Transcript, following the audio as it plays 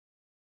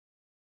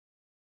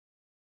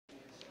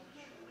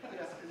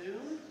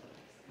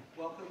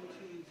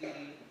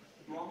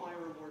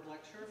Grawemeyer Award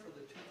lecture for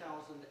the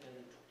 2012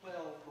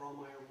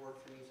 Grawemeyer Award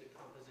for Music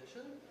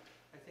Composition.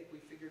 I think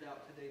we figured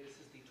out today this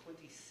is the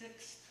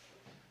 26th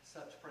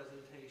such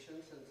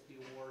presentation since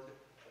the award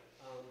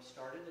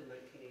started in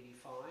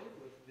 1985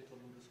 with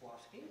Violin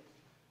Concerto.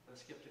 I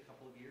skipped a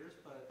couple of years,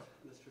 but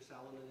Mr.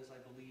 Salonen is,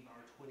 I believe,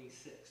 our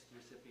 26th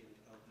recipient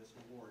of this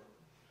award.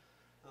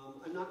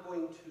 I'm not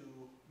going to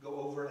go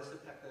over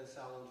Esa-Pekka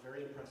Salonen's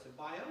very impressive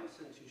bio,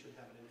 since you should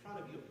have it in front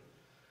of you.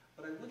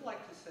 But I would like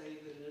to say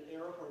that in an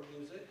era where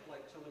music,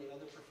 like so many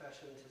other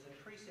professions, is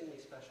increasingly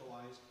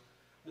specialized,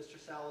 Mr.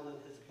 Salonen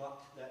has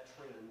bucked that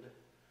trend.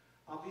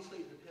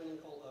 Obviously, at the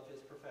pinnacle of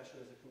his profession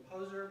as a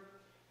composer,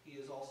 he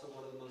is also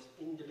one of the most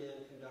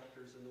in-demand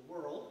conductors in the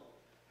world,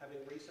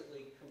 having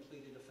recently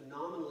completed a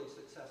phenomenally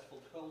successful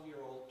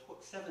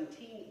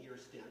 17-year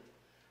stint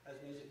as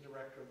music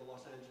director of the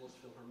Los Angeles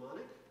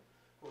Philharmonic,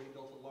 where he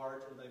built a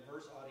large and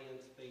diverse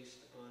audience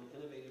based on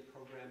innovative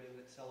programming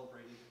that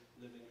celebrated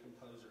living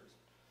composers.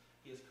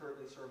 He is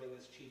currently serving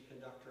as chief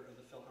conductor of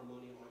the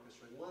Philharmonic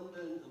Orchestra in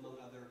London,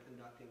 among other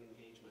conducting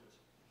engagements.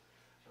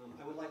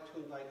 I would like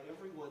to invite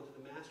everyone to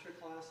the master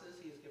classes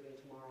he is giving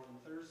tomorrow and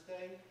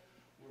Thursday.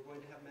 We're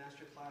going to have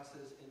master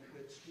classes in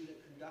which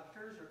student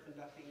conductors are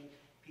conducting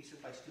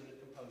pieces by student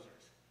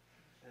composers.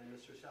 And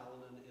Mr.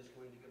 Salonen is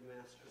going to give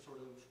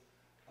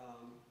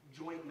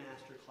joint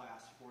master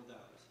class for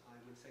those. I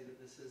would say that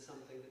this is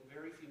something that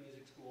very few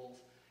music schools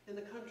in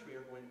the country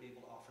are going to be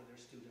able to offer their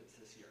students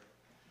this year.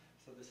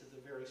 So this is a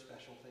very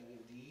special thing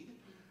indeed.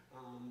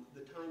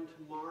 The time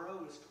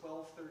tomorrow is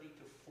 12:30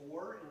 to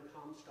 4 in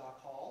Comstock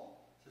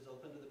Hall. This is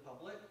open to the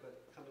public,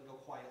 but come and go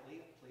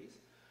quietly,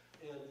 please.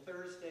 And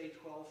Thursday,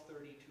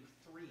 12:30 to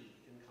 3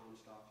 in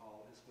Comstock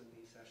Hall is when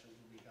these sessions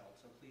will be held.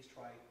 So please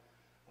try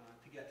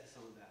to get to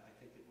some of that. I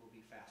think it will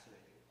be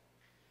fascinating.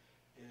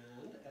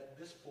 And at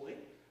this point,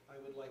 I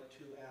would like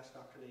to ask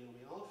Dr.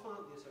 Naomi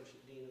Oliphant, the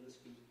Associate Dean of the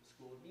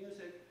School of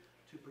Music,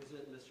 to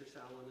present Mr.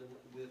 Salonen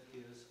with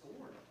his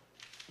award.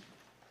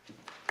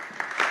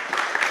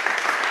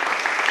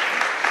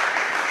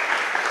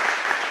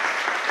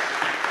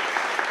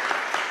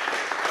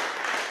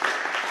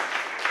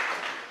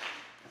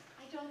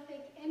 I don't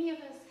think any of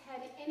us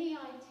had any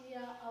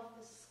idea of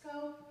the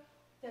scope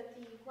that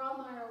the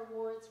Grawemeyer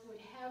Awards would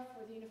have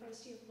for the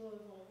University of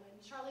Louisville. When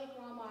Charlie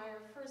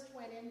Grawemeyer first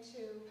went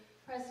into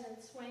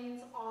President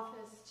Swain's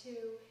office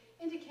to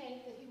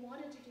indicate that he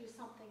wanted to do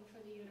something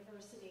for the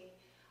university,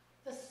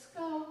 the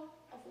scope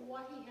of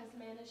what he has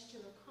managed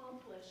to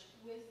accomplish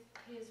with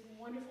his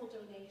wonderful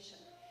donation,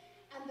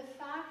 and the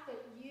fact that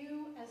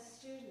you as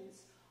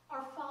students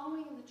are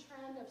following the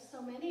trend of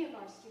so many of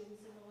our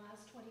students in the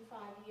last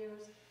 25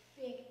 years,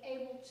 being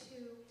able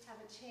to have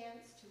a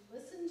chance to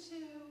listen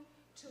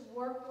to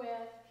work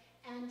with,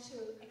 and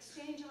to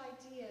exchange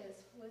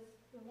ideas with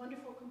the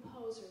wonderful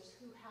composers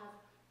who have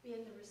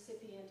been the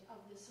recipient of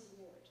this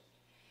award.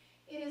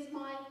 It is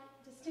my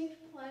distinct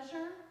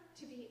pleasure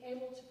to be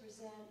able to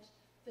present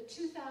the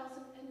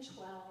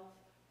 2012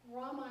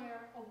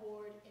 Grawemeyer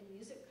Award in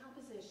Music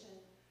Composition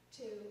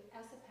to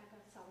Esa-Pekka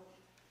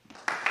Salonen.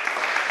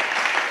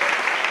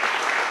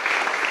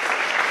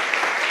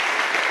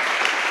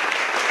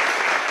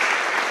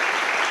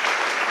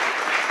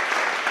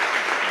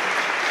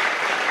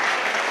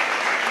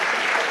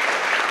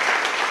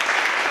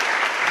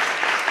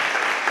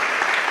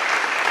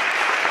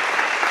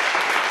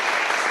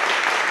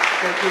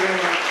 Thank you very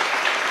much.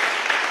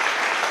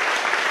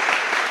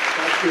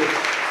 Thank you.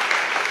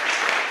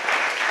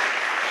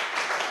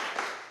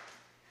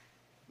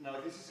 Now,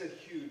 this is a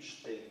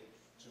huge thing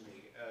to me,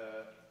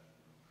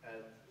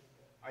 and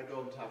I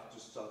don't have to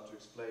start to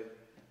explain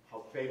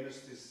how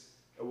famous this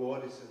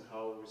award is and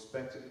how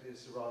respected it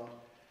is around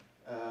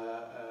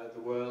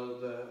the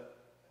world.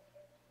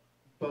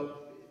 But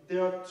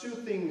there are two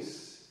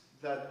things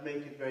that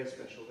make it very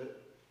special.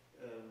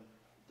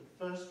 The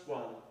first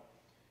one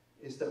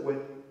is that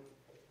when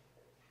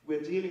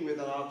we're dealing with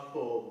an art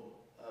form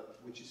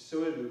which is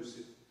so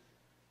elusive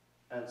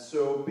and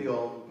so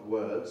beyond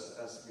words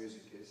as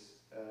music is,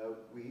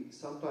 we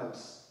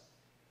sometimes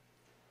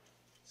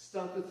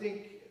start to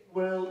think,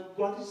 well,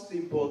 what is the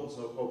importance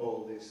of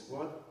all this?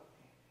 What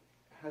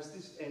has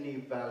this any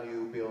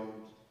value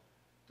beyond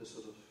the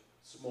sort of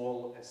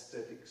small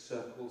aesthetic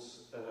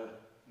circles,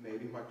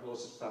 maybe my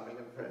closest family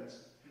and friends,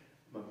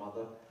 my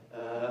mother,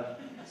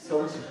 so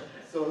on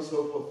and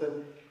so forth.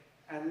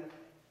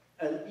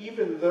 And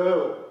even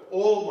though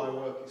all my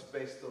work is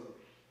based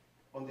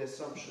on the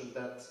assumption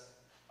that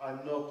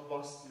I'm not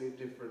vastly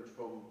different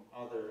from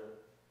other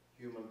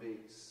human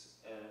beings,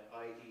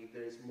 i.e.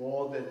 there is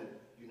more than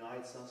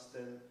unites us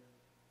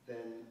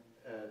than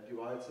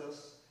divides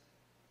us,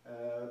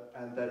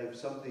 and that if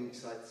something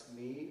excites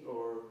me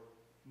or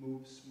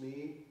moves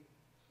me,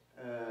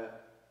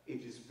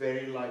 it is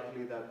very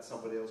likely that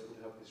somebody else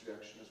would have this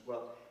reaction as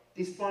well.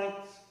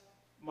 Despite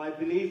my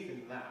belief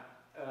in that,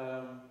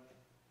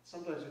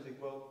 sometimes you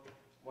think, well,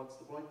 what's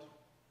the point?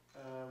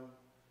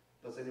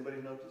 Does anybody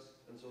notice?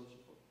 And so on and so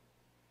forth.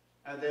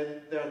 And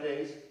then there are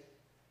days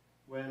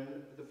when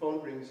the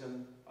phone rings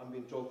and I'm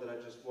being told that I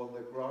just won the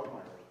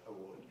Grawemeyer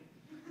Award.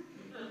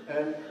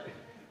 And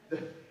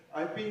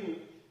I've been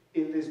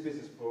in this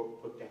business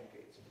for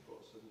decades, of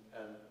course,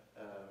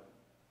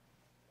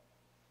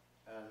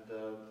 and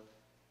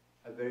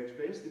I'm very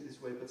experienced in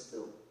this way, but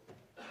still,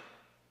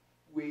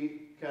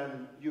 we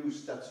can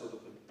use that sort of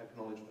an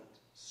acknowledgement,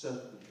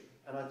 certainly.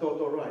 And I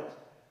thought, all right,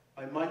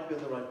 I might be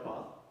on the right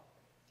path,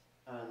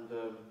 and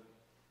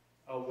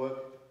I'll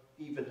work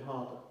even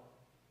harder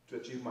to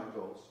achieve my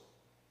goals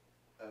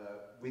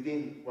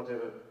within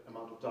whatever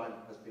amount of time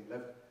has been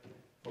left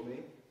for me.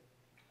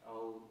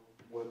 I'll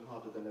work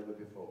harder than ever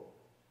before.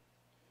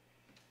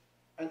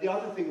 And the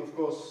other thing, of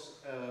course,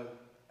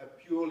 a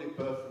purely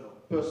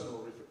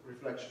personal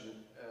reflection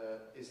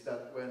is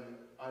that when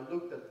I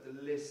looked at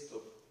the list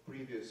of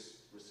previous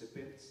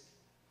recipients,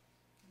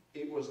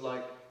 it was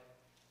like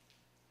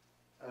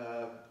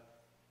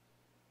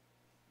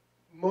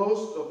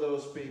most of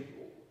those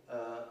people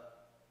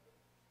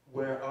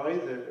were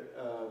either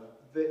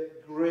the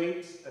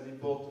great and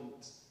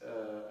important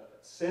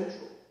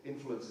central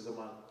influences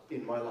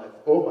in my life,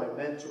 or my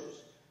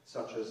mentors,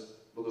 such as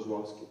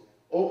Lutosławski,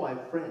 or my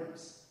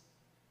friends,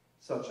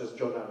 such as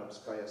John Adams,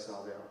 Kaija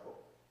Saariaho,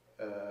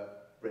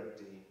 Brett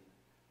Dean,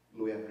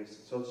 Louis Andries,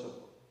 and so on and so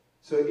forth.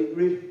 So it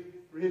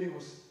really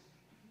was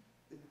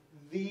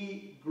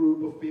the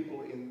group of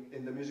people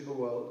in the musical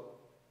world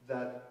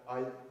that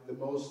I the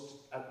most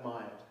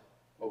admired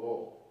of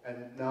all. And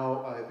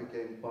now I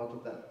became part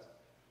of that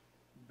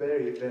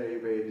very, very,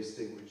 very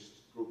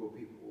distinguished group of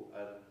people,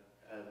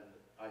 and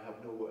I have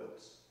no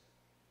words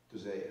to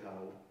say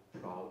how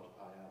proud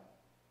I am.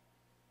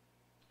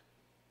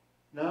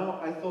 Now,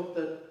 I thought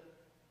that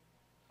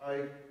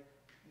I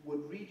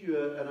would read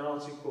you an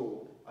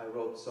article I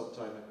wrote some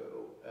time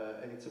ago,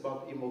 and it's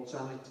about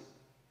immortality,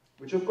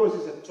 which of course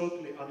is a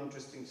totally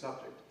uninteresting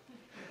subject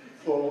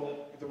for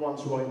the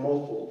ones who are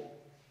immortal,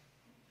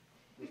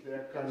 because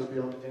they're kind of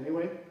beyond it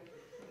anyway.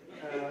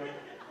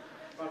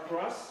 But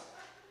for us,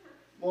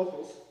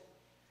 mortals,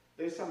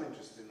 there's some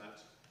interest in that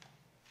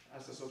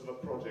as a sort of a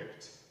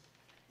project,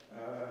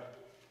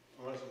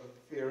 or as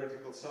a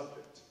theoretical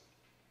subject.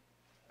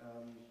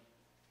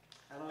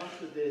 And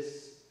after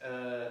this,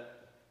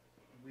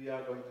 we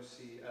are going to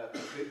see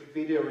a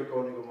video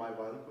recording of my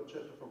violin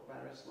concerto from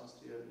Paris last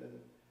year, and then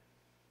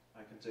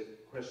I can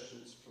take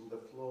questions from the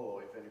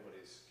floor if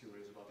anybody's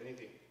curious about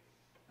anything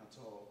at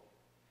all.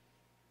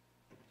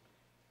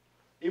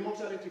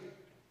 Immortality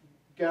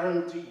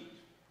guaranteed.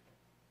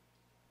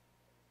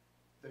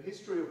 The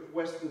history of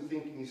Western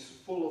thinking is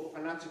full of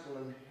fanatical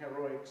and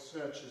heroic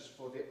searches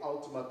for the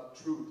ultimate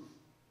truth.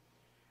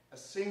 A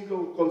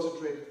single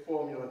concentrated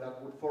formula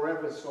that would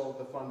forever solve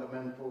the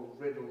fundamental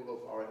riddle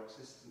of our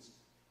existence,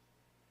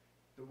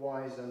 the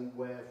whys and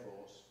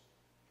wherefores.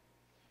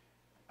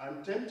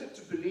 I'm tempted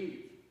to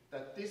believe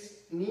that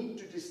this need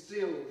to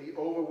distill the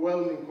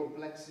overwhelming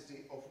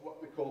complexity of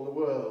what we call the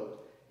world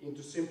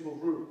into simple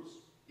rules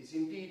is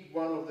indeed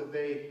one of the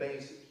very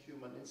basic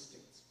human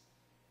instincts.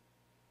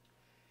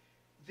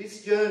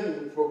 This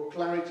yearning for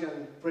clarity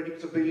and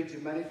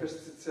predictability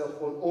manifests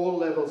itself on all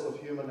levels of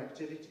human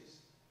activities.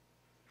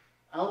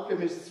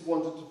 Alchemists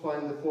wanted to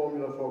find the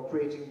formula for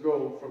creating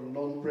gold from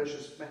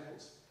non-precious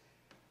metals.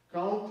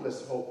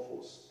 Countless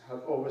hopefuls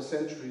have over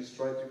centuries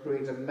tried to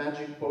create a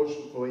magic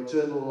potion for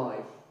eternal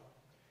life.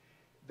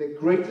 The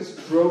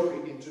greatest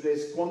trophy in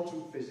today's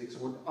quantum physics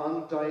would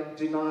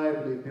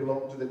undeniably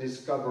belong to the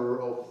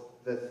discoverer of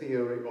the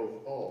theory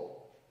of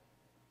all.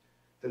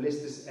 The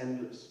list is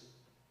endless.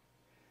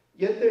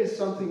 Yet there is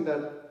something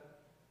that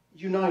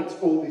unites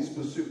all these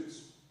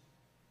pursuits.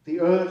 The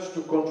urge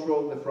to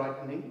control the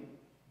frightening,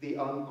 the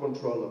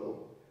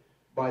uncontrollable,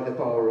 by the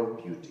power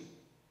of beauty.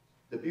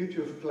 The beauty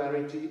of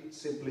clarity,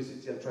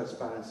 simplicity, and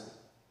transparency.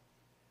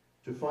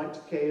 To fight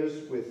chaos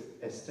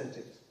with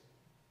aesthetics.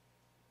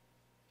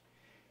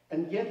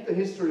 And yet the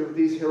history of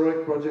these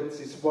heroic projects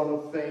is one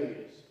of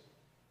failures,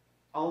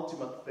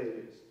 ultimate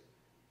failures,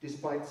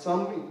 despite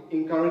some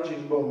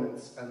encouraging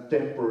moments and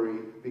temporary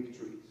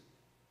victories.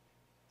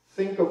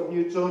 Think of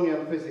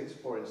Newtonian physics,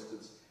 for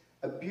instance,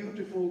 a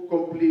beautiful,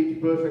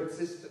 complete, perfect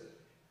system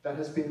that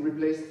has been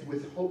replaced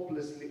with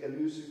hopelessly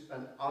elusive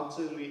and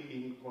utterly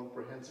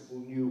incomprehensible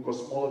new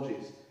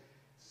cosmologies,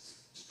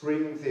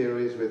 string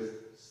theories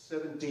with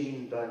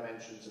 17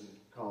 dimensions and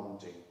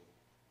counting.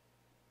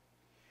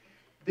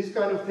 This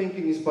kind of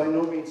thinking is by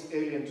no means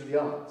alien to the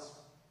arts.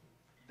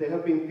 There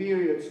have been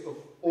periods of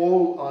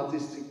all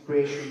artistic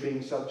creation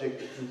being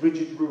subjected to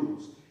rigid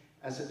rules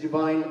as a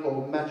divine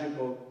or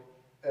magical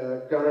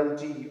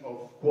guarantee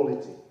of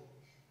quality,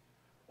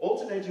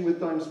 alternating with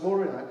times more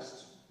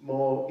relaxed,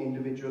 more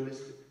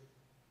individualistic.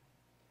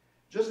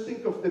 Just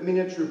think of the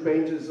miniature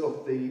painters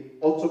of the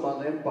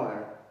Ottoman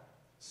Empire,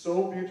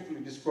 so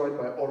beautifully described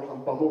by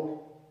Orhan Pamuk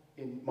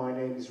in My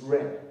Name is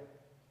Red.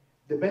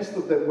 The best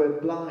of them were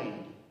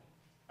blind,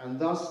 and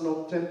thus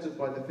not tempted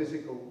by the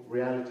physical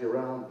reality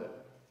around them.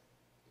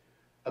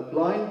 A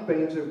blind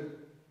painter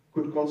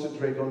could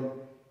concentrate on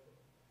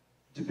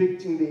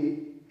depicting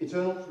the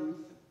eternal truth,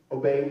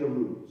 obeying the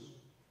rules.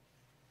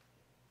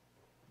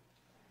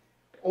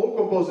 All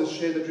composers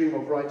share the dream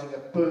of writing a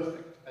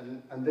perfect,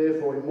 and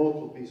therefore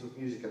immortal piece of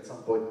music at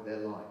some point in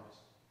their lives.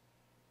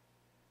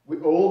 We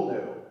all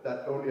know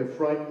that only a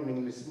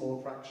frighteningly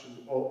small fraction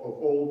of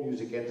all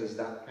music enters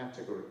that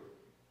category.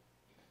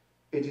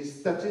 It is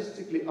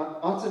statistically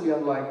utterly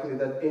unlikely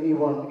that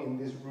anyone in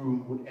this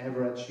room would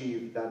ever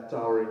achieve that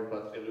towering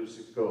but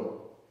elusive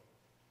goal.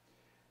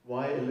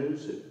 Why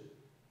elusive?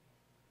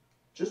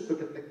 Just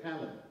look at the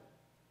canon.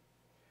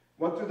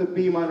 What do the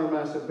B minor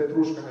Mass and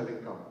Petrushka have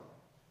in common?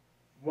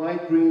 Why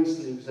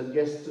Greensleeves and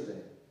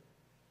Yesterday?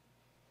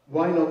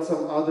 Why not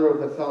some other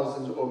of the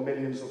thousands or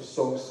millions of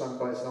songs sung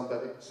by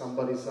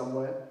somebody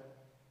somewhere?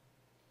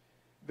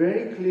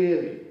 Very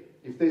clearly,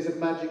 if there's a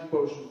magic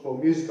potion for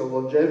musical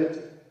longevity,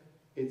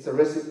 its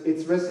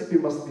recipe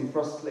must be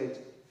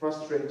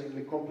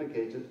frustratingly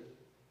complicated.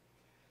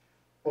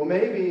 Or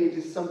maybe it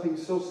is something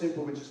so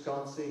simple we just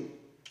can't see.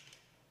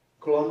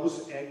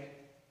 Columbus egg,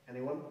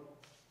 anyone?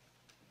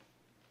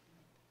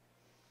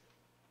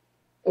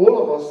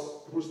 All of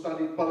us who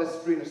studied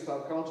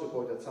Palestrina-style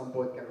counterpoint at some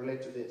point can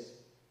relate to this.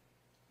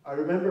 I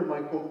remember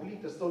my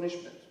complete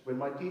astonishment when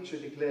my teacher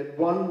declared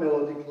one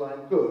melodic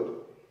line good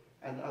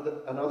and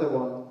another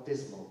one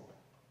dismal.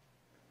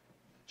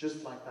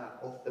 Just like that,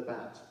 off the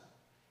bat.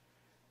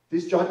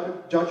 This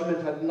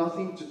judgment had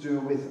nothing to do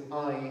with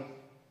I,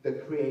 the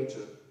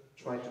creator,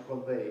 trying to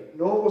convey,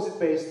 nor was it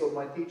based on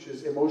my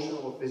teacher's emotional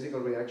or physical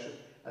reaction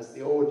as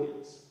the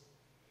audience.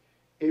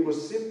 It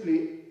was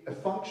simply a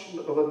function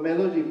of a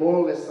melody more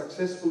or less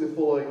successfully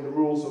following the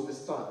rules of the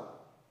style.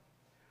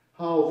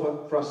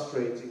 How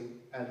frustrating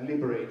and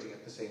liberating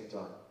at the same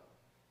time.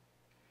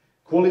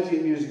 Quality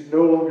in music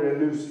no longer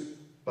elusive,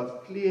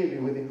 but clearly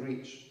within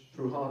reach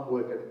through hard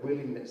work and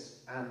willingness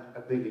and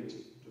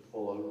ability to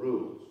follow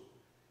rules.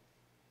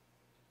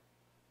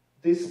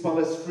 This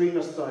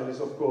Palestrina style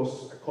is, of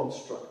course, a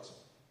construct.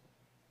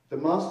 The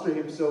master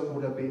himself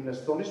would have been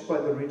astonished by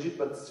the rigid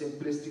but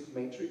simplistic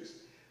matrix,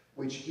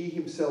 which he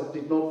himself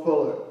did not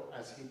follow,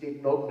 as he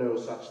did not know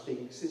such thing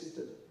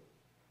existed.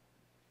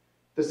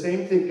 The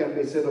same thing can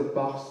be said of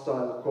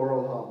Bach-style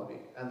choral harmony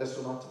and the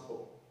sonata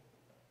form.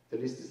 The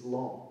list is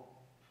long.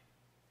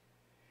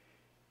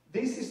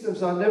 These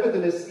systems are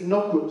nevertheless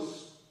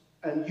innocuous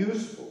and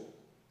useful,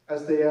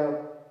 as they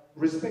are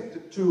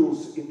respected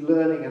tools in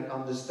learning and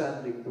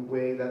understanding the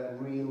way that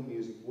real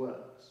music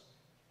works.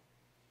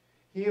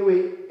 Here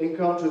we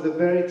encounter the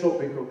very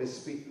topic of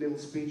this little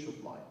speech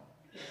of mine.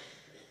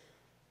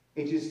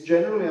 It is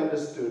generally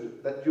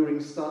understood that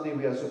during study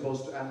we are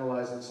supposed to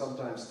analyze and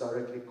sometimes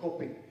directly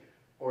copy,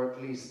 or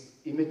at least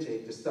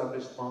imitate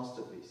established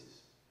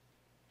masterpieces.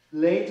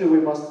 Later we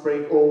must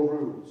break all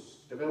rules,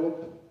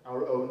 develop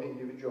our own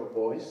individual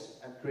voice,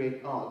 and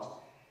create art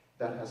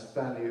that has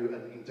value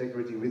and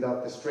integrity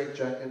without the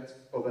straitjacket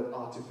of an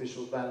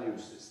artificial value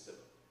system.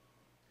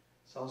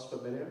 Sounds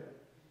familiar?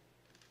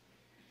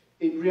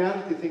 In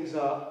reality, things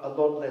are a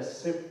lot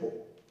less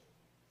simple.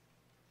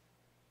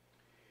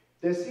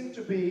 There seem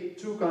to be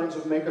two kinds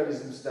of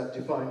mechanisms that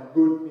define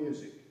good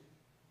music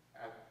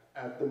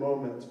at the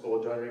moment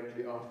or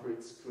directly after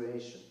its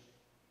creation.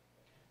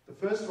 The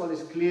first one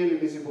is clearly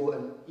visible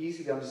and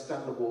easily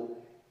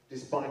understandable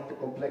despite the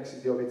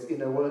complexity of its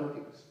inner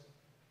workings.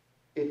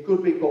 It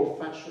could be called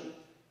fashion,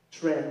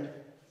 trend,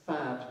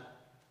 fad,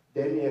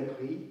 dernier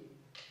cri,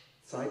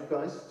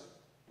 zeitgeist,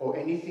 or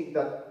anything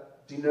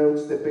that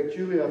denotes the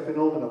peculiar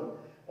phenomenon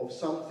of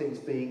some things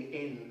being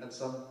in and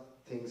some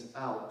things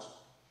out.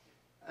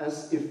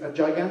 As if a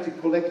gigantic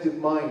collective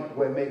mind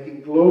were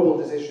making global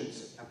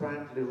decisions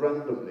apparently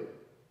randomly.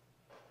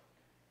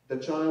 The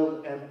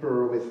child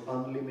emperor with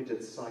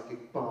unlimited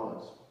psychic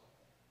powers.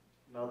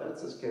 Now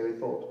that's a scary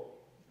thought.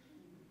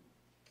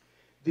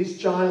 This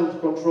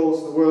child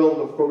controls the world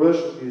of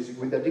commercial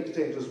music with a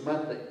dictator's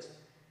mandate,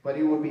 but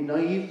it would be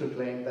naive to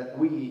claim that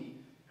we,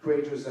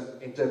 creators and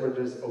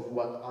interpreters of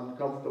what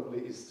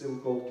uncomfortably is still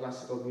called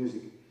classical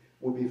music,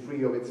 would be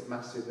free of its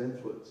massive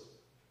influence.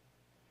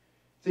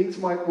 Things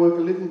might work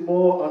a little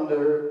more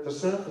under the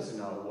surface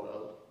in our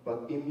world,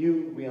 but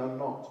immune we are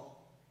not.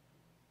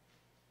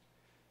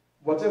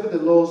 Whatever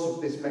the laws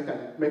of this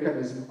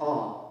mechanism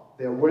are,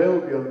 they are well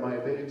beyond my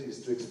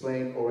abilities to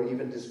explain or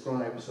even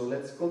describe, so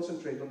let's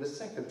concentrate on the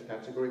second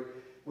category,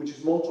 which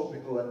is more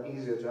topical and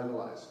easier to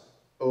analyze,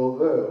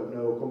 although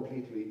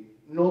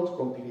not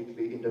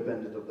completely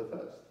independent of the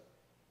first.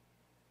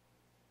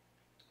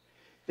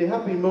 There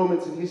have been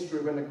moments in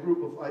history when a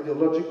group of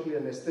ideologically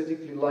and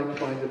aesthetically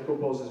like-minded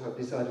composers have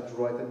decided to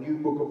write a new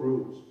book of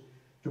rules,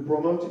 to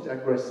promote it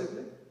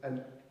aggressively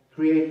and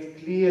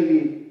create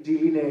clearly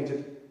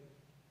delineated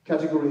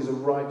categories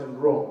of right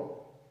and wrong.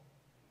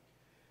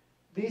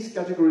 These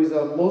categories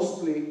are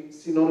mostly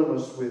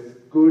synonymous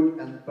with good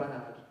and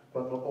bad,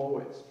 but not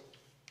always.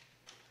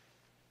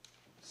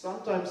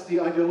 Sometimes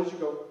the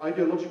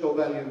ideological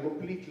value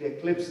completely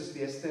eclipses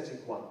the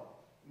aesthetic one,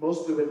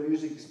 mostly when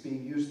music is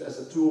being used as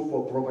a tool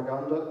for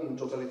propaganda in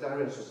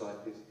totalitarian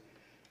societies.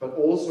 But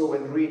also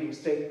when reading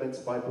statements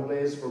by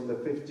Boulez from the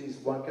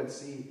 50s, one can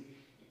see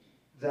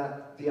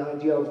that the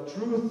idea of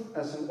truth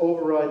as an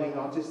overriding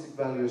artistic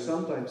value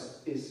sometimes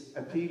is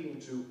appealing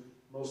to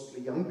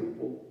mostly young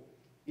people,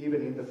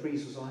 even in the free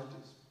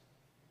societies.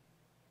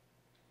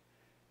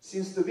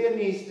 Since the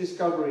Viennese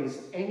discoveries,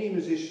 any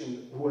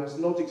musician who has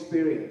not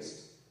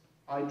experienced,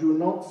 I do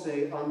not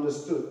say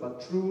understood,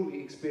 but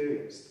truly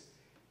experienced,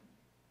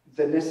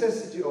 the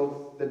necessity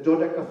of the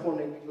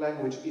dodecaphonic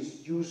language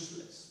is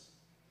useless,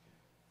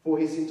 for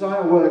his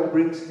entire work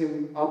brings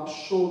him up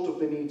short of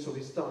the needs of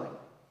his time.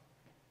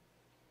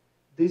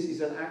 This is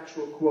an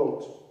actual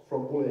quote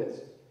from Boulez.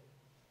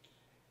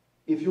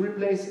 If you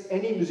replace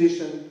any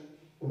musician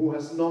who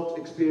has not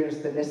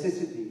experienced the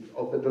necessity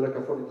of the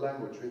dodecaphonic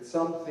language with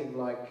something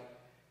like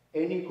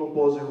any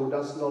composer who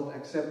does not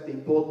accept the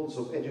importance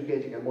of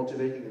educating and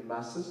motivating the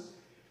masses,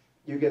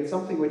 you get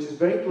something which is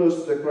very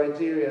close to the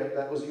criteria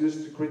that was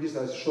used to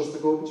criticize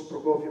Shostakovich,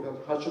 Prokofiev, and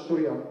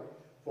Khachaturian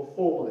for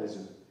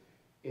formalism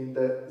in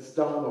the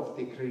Zdanov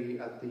decree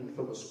at the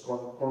infamous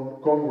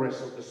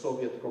Congress of the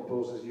Soviet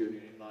Composers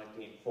Union in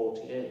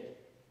 1948.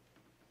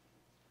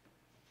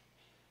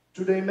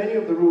 Today, many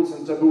of the rules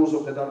and taboos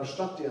of the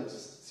Darmstadtians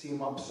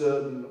seem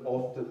absurd and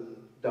often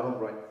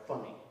downright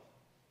funny.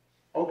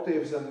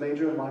 Octaves and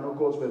major and minor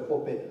chords were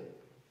forbidden.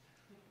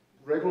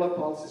 Regular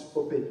pulse is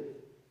forbidden.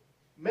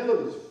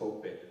 Melody is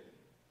forbidden.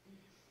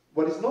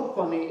 What is not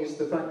funny is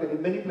the fact that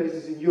in many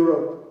places in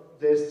Europe,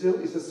 there still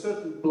is a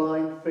certain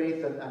blind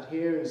faith and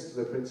adherence to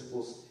the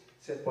principles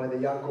set by the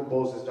young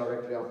composers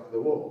directly after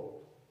the war.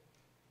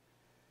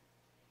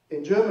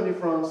 In Germany,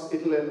 France,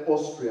 Italy, and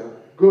Austria,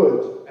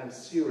 good and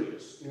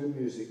serious new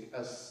music,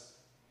 as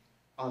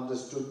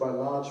understood by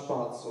large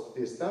parts of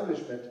the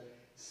establishment,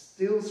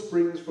 still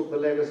springs from the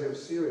legacy of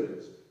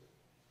serialism,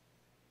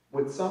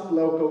 with some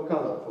local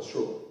color for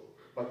sure,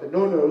 but the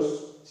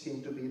no-nos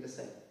seem to be the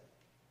same.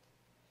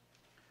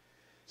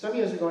 Some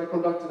years ago, I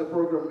conducted a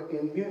program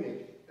in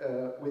Munich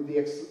with the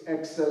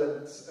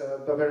excellent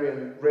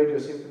Bavarian Radio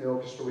Symphony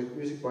Orchestra with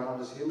music by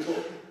Anders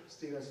Hilborg,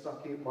 Stephen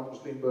Stuckey, Markus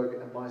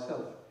Lindberg, and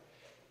myself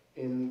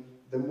in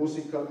the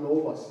Musica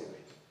Nova series.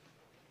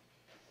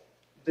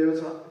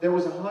 There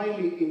was a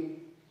highly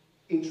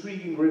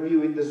intriguing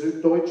review in the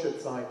Süddeutsche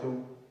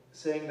Zeitung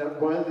saying that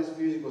while this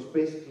music was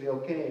basically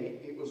okay,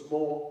 it was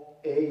more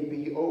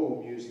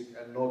ABO music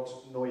and not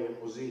Neue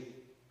Musik.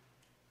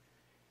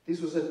 This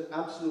was an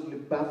absolutely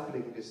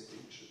baffling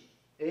distinction.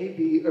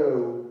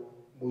 ABO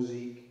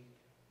music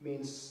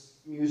means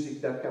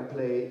music that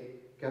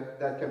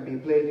can be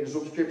played in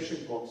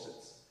subscription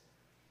concerts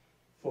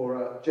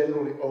for a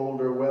generally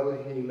older,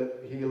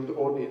 well-heeled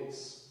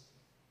audience.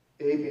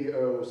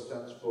 ABO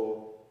stands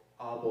for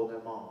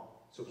abonnement,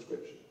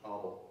 subscription,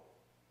 abo.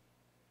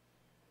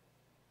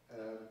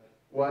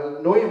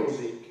 While Neue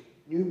Musik,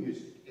 new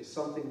music, is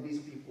something these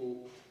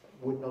people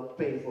would not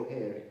pay for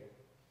hearing.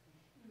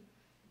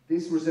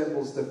 This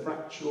resembles the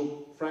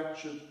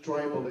fractured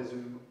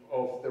tribalism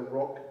of the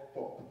rock,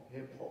 pop,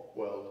 hip-hop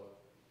world.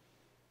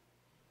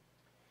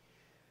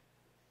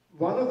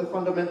 One of the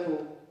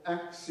fundamental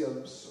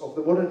axioms of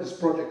the modernist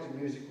project in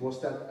music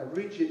was that a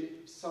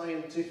rigid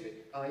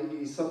scientific,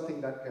 i.e. something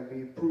that can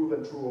be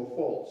proven true or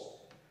false,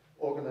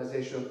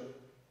 organization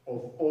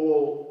of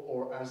all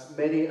or as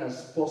many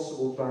as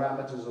possible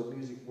parameters of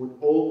music would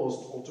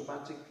almost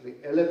automatically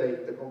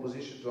elevate the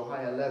composition to a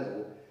higher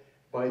level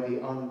by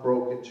the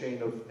unbroken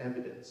chain of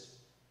evidence.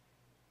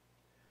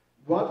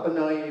 What a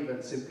naive and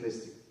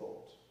simplistic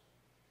thought.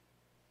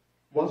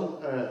 What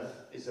on earth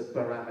is a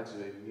parameter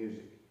in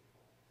music?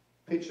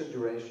 Pitch and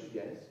duration,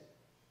 yes,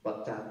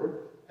 but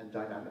timbre and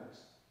dynamics.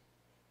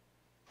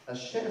 A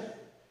chef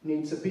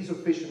needs a piece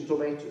of fish and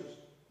tomatoes,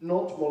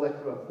 not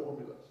molecular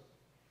formulas.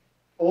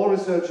 All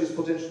research is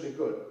potentially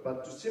good,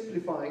 but to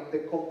simplify the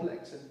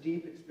complex and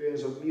deep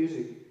experience of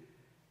music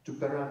to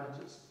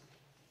parameters,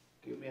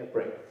 give me a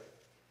break.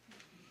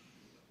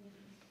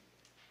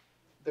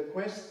 The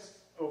quest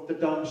of the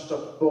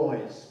Darmstadt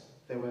boys,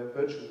 they were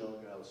virtually no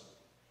girls,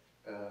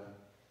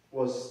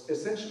 was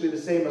essentially the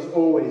same as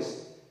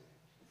always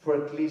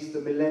for at least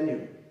a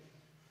millennium,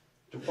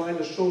 to find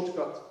a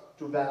shortcut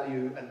to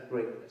value and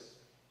greatness.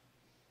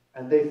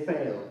 And they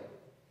failed,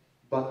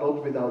 but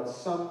not without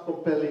some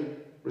compelling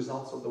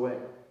results on the way.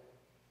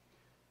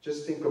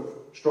 Just think of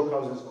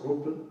Stockhausen's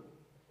Gruppen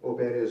or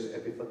Berio's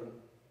Epiphany.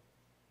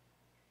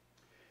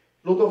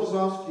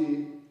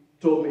 Lotowski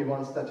told me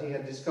once that he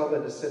had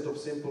discovered a set of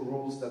simple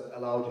rules that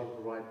allowed him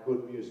to write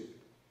good music.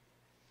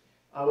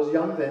 I was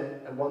young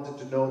then and wanted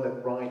to know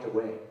them right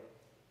away.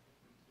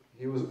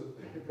 He was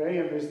very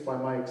amused by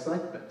my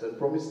excitement and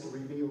promised to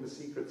reveal the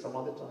secret some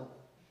other time.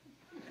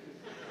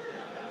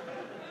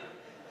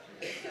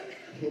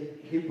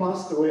 He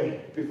passed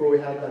away before we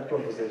had that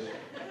conversation.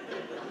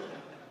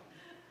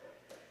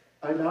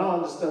 I now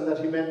understand that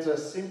he meant a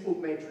simple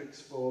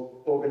matrix for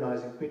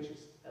organizing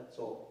pitches, that's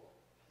all.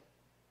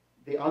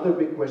 The other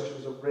big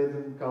questions of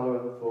rhythm, color,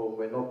 and form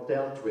were not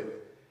dealt with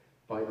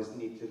by this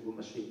neat little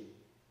machine.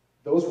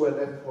 Those were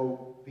left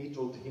for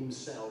Witold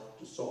himself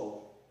to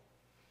solve.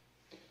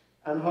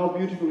 And how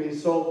beautifully he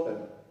solved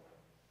them.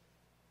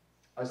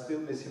 I still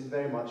miss him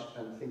very much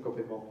and think of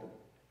him often.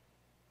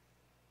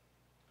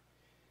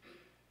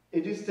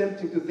 It is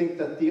tempting to think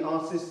that the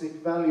artistic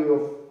value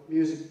of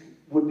music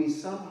would be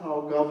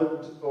somehow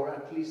governed or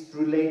at least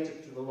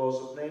related to the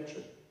laws of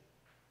nature.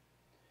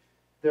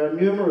 There are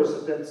numerous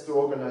attempts to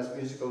organize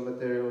musical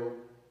material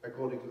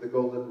according to the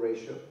golden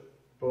ratio,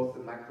 both the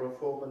macro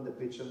form and the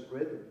pitch and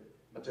rhythm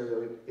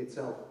material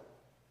itself.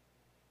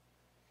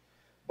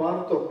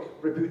 Bartók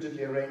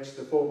reputedly arranged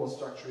the formal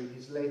structure in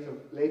his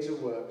later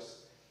works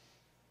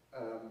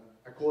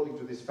according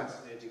to this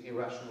fascinating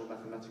irrational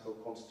mathematical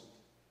constant.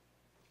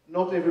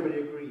 Not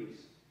everybody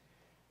agrees.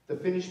 The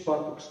Finnish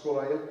Bartók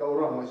scholar Ilkka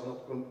Oramo is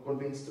not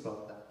convinced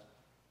about that.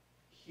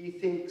 He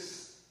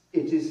thinks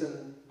it is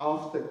an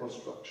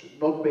after-construction,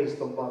 not based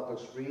on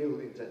Bartók's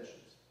real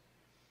intentions.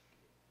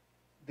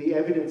 The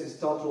evidence is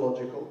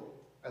tautological,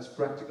 as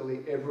practically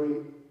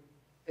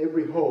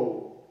every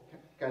whole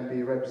can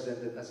be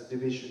represented as a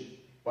division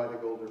by the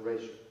golden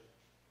ratio.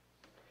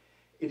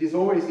 It is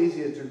always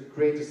easier to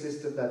create a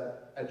system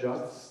that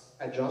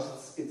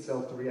adjusts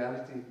itself to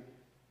reality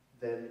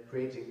than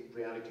creating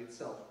reality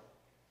itself,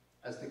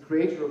 as the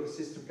creator of the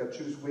system can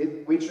choose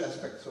which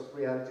aspects of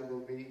reality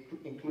will be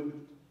included.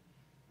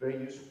 Very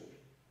useful.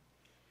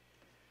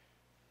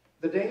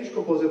 The Danish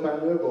composer Per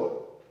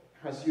Nørgaard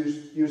has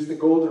used the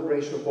golden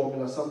ratio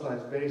formula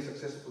sometimes very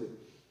successfully.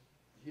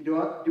 He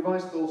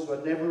devised also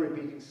a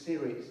never-repeating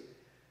series,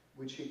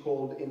 which he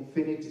called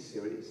Infinity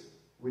Series,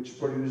 which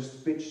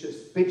produced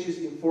pitches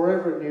in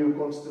forever new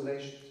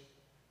constellations.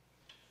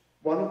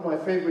 One of my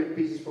favorite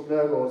pieces from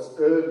Nørgaard's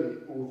early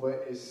oeuvre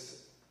is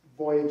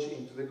Voyage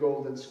into the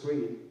Golden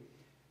Screen,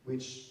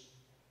 which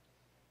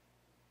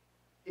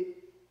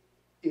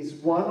is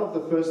one of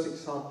the first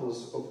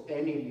examples of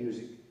any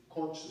music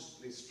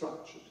consciously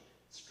structured,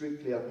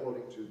 strictly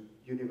according to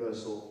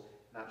universal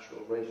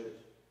natural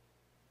ratios.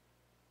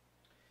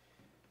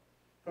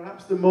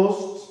 Perhaps the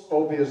most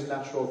obvious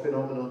natural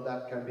phenomenon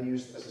that can be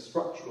used as a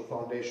structural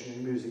foundation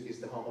in music is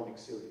the harmonic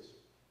series.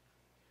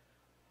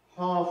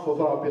 Half of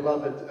our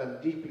beloved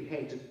and deeply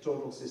hated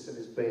tonal system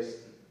is based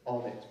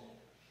on it.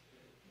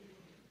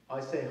 I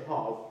say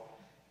half,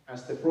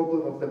 as the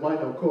problem of the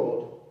minor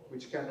chord,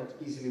 which cannot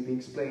easily be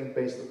explained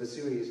based on the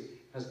series,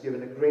 has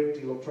given a great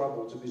deal of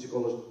trouble to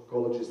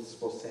musicologists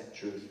for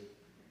centuries.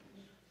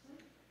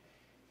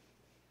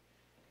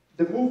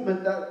 The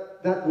movement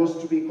that was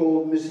to be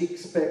called musique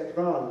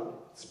spectrale,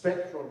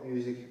 spectral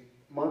music,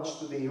 much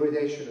to the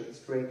irritation of its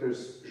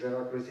creators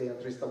Gérard Griset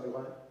and Tristan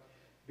Burin,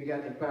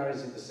 began in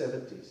Paris in the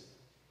 70s.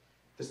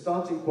 The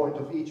starting point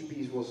of each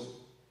piece was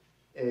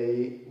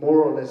a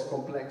more or less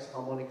complex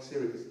harmonic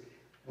series,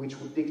 which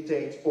would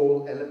dictate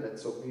all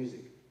elements of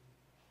music.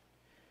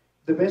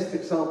 The best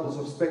examples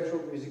of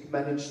spectral music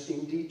managed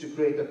indeed to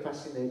create a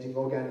fascinating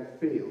organic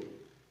feel,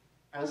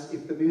 as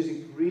if the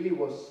music really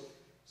was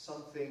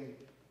something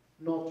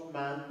not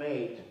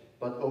man-made,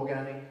 but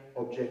organic,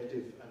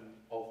 objective, and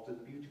often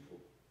beautiful.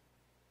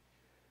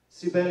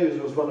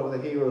 Sibelius was one of the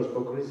heroes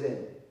for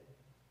Griset.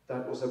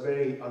 That was a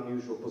very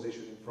unusual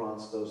position in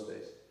France those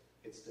days.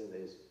 It still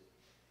is.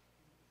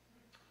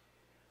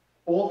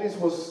 All this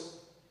was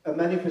a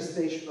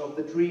manifestation of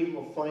the dream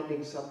of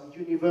finding some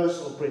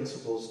universal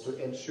principles to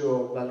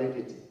ensure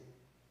validity.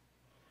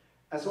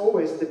 As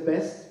always, the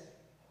best,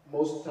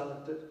 most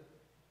talented,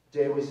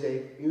 dare we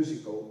say,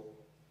 musical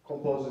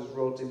composers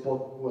wrote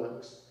important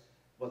works,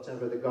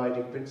 whatever the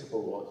guiding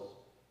principle was.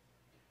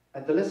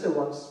 And the lesser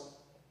ones,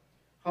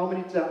 how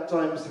many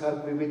times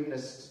have we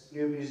witnessed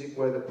new music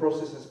where the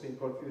process has been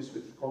confused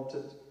with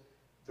content,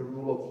 the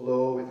rule of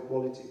law with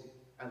quality,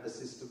 and the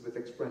system with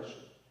expression?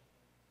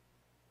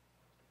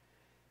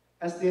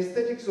 As the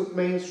aesthetics of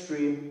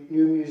mainstream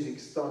new music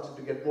started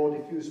to get more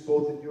diffuse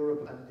both in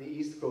Europe and the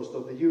east coast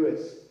of the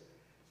US,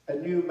 a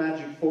new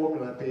magic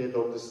formula appeared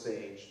on the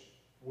stage: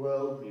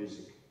 world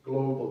music,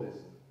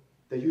 globalism,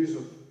 the use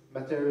of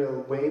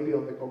material way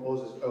beyond the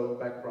composer's own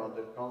background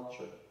and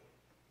culture.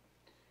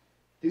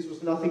 This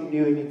was nothing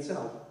new in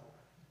itself.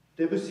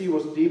 Debussy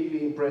was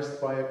deeply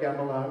impressed by a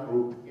gamelan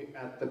group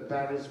at the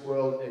Paris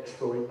World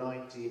Expo in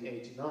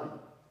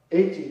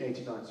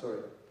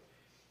 1889,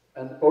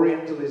 and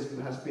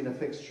Orientalism has been a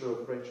fixture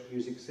of French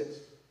music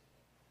since.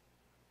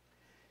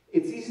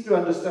 It's easy to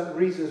understand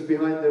reasons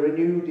behind the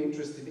renewed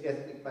interest in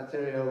ethnic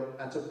material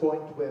at a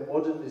point where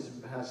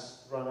modernism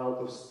has run out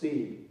of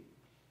steam.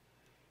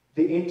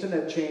 The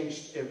internet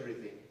changed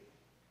everything.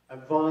 A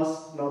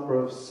vast number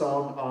of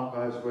sound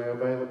archives were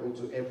available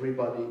to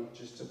everybody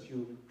just a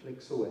few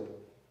clicks away.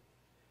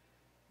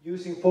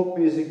 Using folk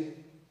music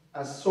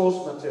as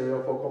source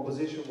material for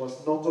composition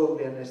was not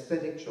only an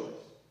aesthetic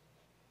choice.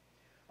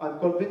 I'm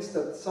convinced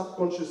that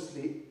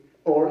subconsciously,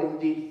 or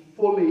indeed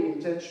fully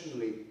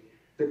intentionally,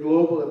 the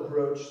global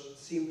approach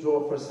seemed to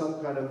offer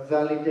some kind of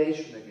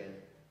validation again.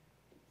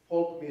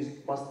 Folk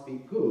music must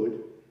be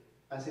good,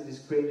 as it is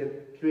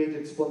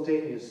created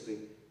spontaneously,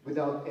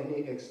 without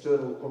any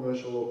external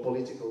commercial or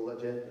political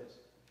agendas.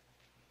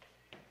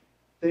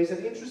 There is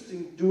an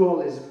interesting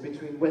dualism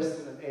between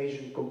Western and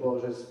Asian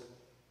composers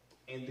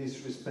in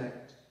this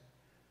respect.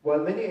 While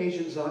many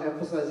Asians are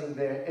emphasizing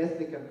their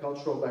ethnic and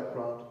cultural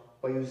background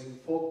by using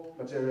folk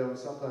material and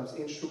sometimes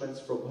instruments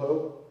from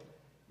home,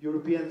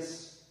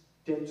 Europeans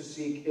tend to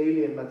seek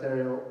alien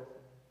material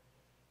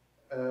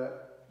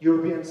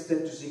Europeans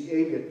tend to seek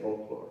alien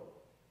folklore.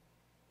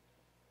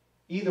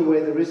 Either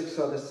way, the risks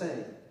are the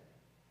same.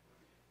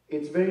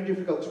 It's very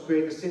difficult to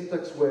create a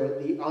syntax where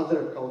the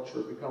other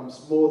culture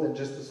becomes more than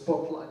just a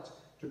spotlight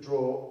to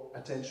draw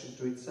attention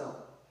to itself.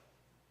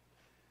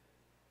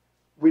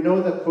 We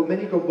know that for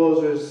many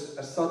composers,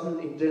 a sudden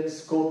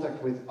intense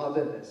contact with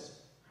otherness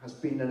has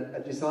been a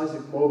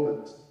decisive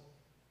moment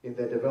in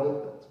their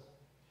development.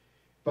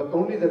 But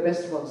only the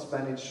best ones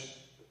manage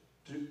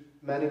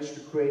to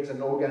create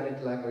an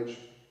organic language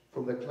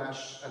from the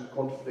clash and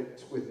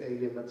conflict with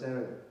alien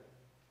material.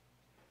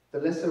 The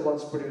lesser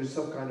ones produce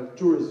some kind of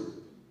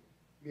tourism,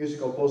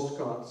 musical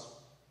postcards,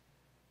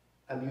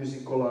 and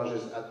music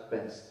collages at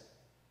best.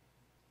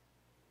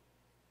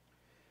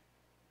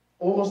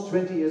 Almost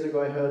 20 years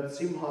ago, I heard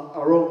Simha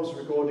Arom's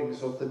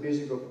recordings of the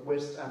music of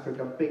West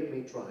African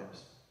Pygmy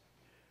tribes.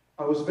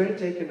 I was very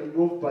taken and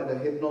moved by the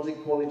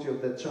hypnotic quality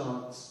of the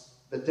chants,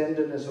 the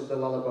tenderness of the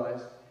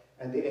lullabies,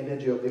 and the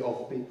energy of the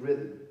offbeat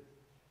rhythm,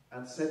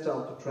 and set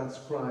out to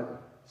transcribe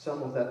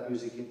some of that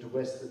music into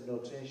Western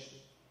notation.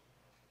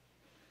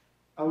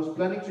 I was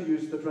planning to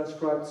use the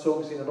transcribed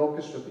songs in an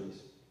orchestra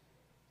piece.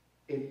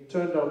 It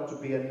turned out to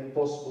be an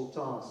impossible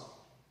task.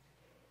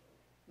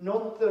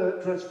 Not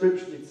the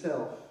transcription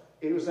itself.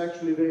 It was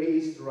actually very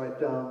easy to write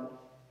down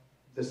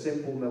the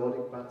simple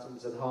melodic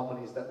patterns and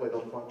harmonies that were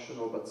not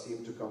functional but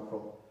seemed to come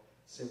from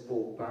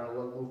simple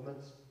parallel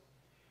movements.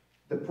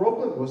 The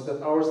problem was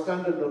that our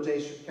standard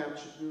notation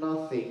captured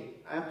nothing,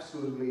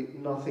 absolutely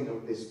nothing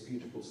of this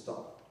beautiful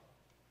stuff.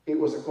 It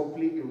was a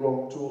completely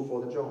wrong tool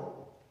for the job.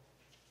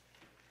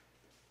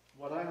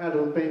 What I had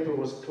on paper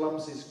was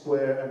clumsy,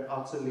 square, and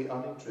utterly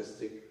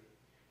uninteresting,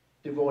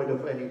 devoid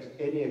of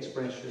any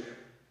expression,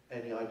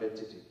 any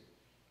identity.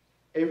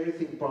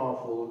 Everything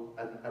powerful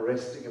and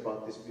arresting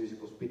about this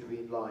music was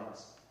between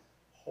lines,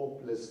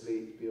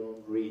 hopelessly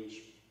beyond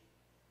reach.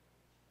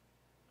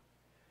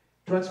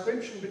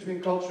 Transcription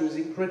between cultures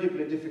is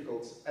incredibly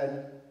difficult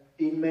and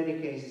in many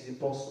cases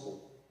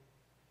impossible.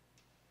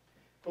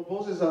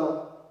 Composers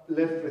are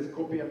left with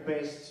copy and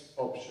paste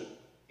option,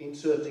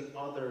 inserting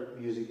other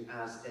music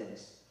as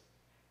is.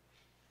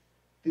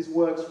 This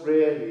works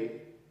rarely,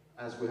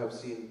 as we have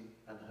seen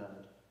and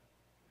heard.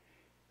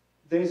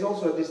 There is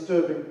also a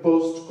disturbing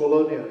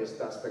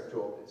post-colonialist aspect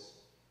to all this.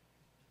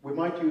 We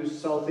might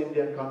use South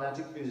Indian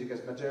Carnatic music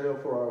as material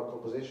for our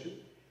composition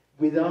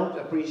without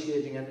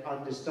appreciating and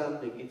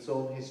understanding its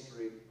own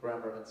history,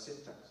 grammar, and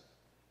syntax.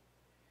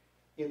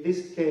 In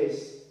this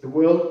case, the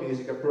world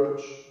music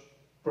approach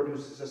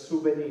produces a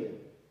souvenir,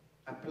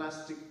 a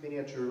plastic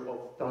miniature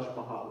of Taj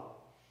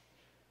Mahal,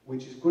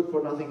 which is good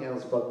for nothing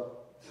else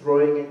but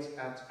throwing it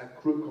at a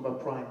crook of a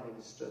prime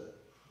minister.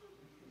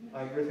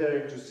 I'm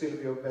referring to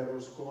Silvio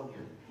Berlusconi,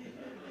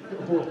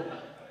 who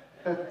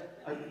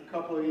a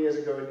couple of years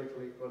ago in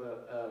Italy got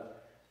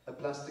a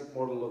plastic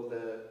model of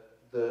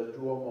the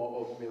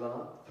Duomo of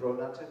Milan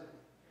thrown at him.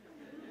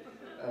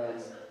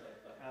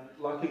 And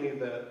luckily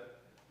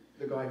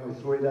the guy who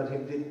threw it at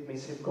him didn't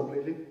miss him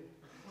completely.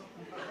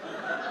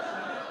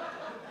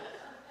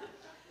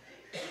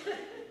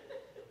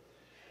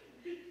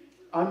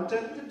 I'm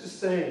tempted to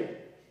say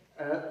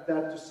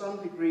that to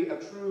some degree a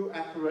true,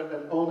 accurate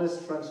and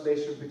honest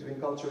translation between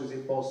cultures is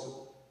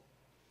impossible.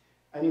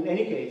 And in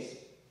any case,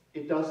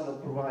 it does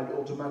not provide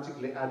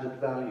automatically added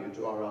value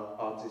to our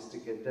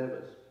artistic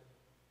endeavors.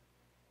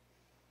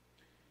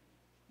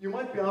 You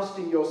might be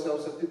asking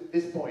yourselves at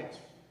this point,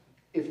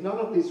 if none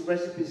of these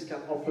recipes can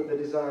offer the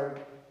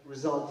desired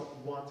result,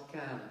 what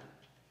can?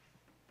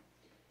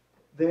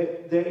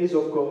 There is,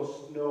 of course,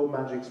 no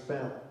magic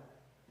spell.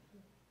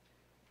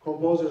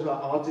 Composers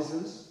are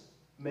artisans,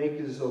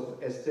 makers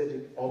of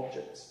aesthetic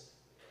objects.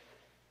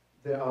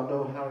 There are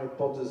no Harry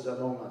Potters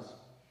among us.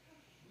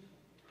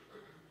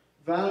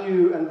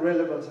 Value and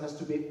relevance has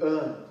to be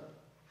earned,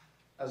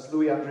 as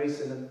Louis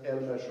Andriessen and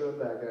Elmer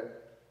Schoenberger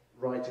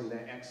write in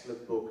their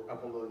excellent book,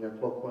 Apollonia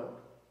Clockwork.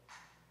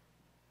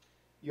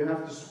 You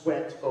have to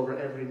sweat over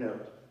every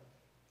note,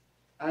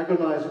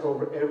 agonize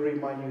over every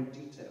minute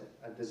detail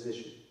and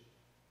decision.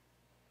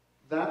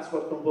 That's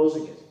what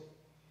composing is.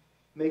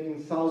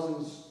 Making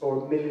thousands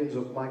or millions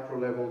of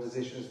micro-level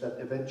decisions that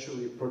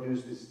eventually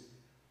produce this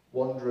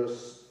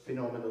wondrous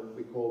phenomenon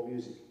we call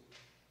music.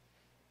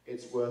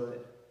 It's worth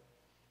it.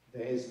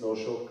 There is no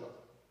shortcut.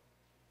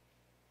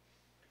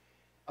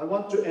 I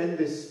want to end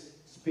this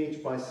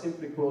speech by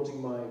simply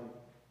quoting my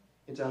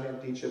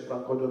Italian teacher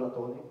Franco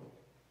Donatoni.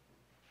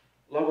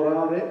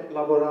 Lavorare,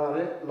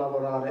 lavorare,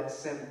 lavorare,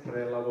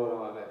 sempre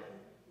lavorare.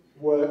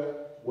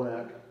 Work,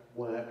 work,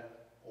 work,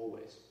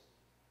 always.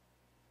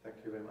 Thank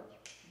you very much.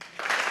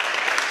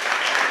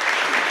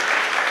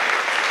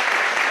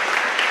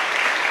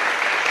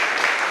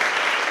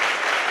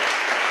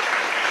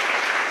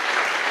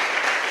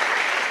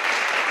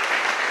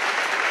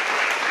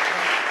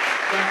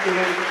 Thank you,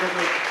 ladies and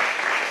gentlemen.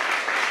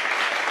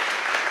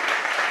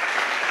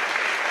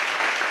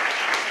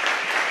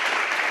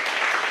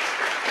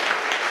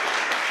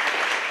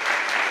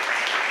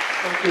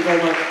 Thank you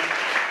very much.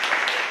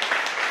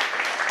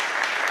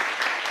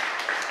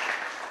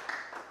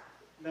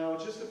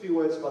 few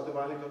words about the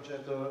Violin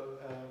Concerto.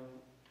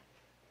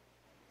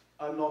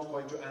 I'm not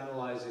going to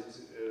analyze it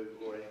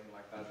or anything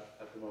like that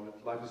at the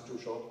moment. Life is too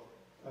short.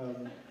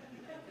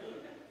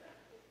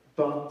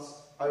 But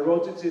I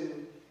wrote it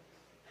in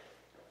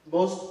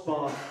most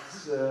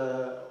parts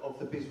of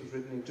the piece was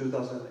written in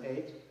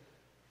 2008,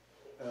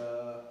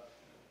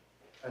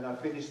 and I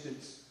finished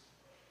it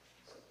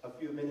a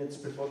few minutes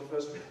before the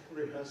first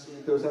rehearsal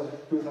in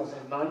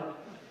 2009.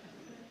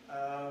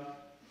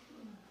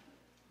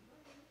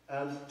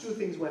 And two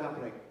things were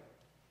happening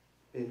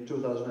in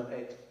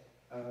 2008.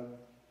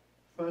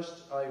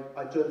 First,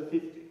 I turned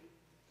 50,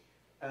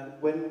 and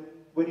when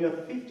you're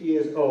 50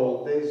 years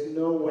old, there's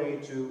no way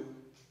to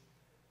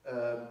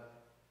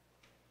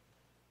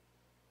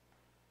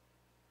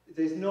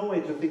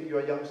think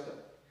you're a youngster.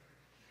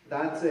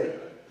 That's it.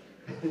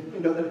 You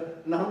know, the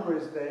number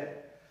is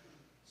there.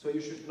 So you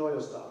should know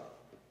your stuff.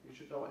 You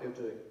should know what you're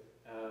doing.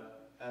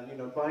 And you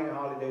know, buying a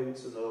Harley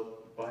Davidson or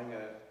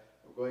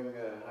going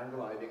hang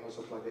gliding or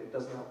something like that, it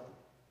doesn't help.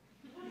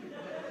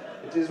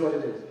 It is what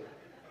it is.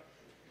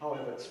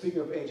 However,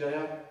 speaking of age, I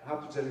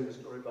have to tell you the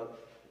story about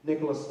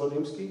Nicholas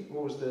Slonimsky,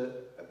 who was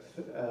the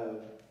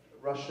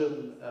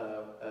Russian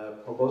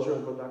composer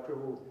and conductor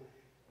who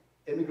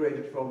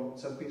emigrated from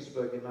St.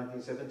 Petersburg in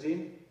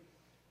 1917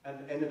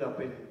 and ended up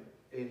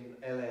in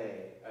LA,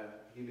 and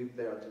he lived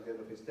there until the end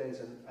of his days,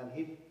 and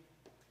he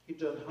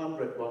turned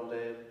 100 one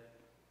day,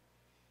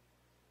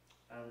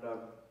 and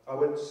I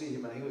went to see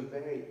him, and he was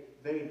very,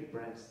 very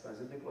depressed. I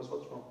said, Nicholas,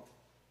 what's wrong?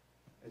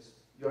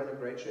 You're in a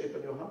great shape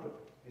and you're 100.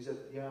 He said,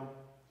 yeah,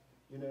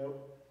 you know,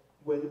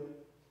 when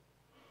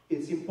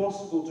it's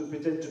impossible to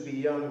pretend to be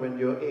young when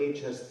your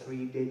age has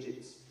 3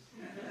 digits.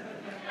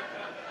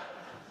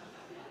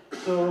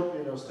 So,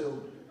 you know,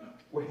 still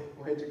way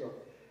to go.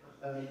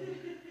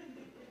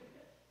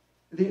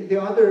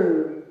 The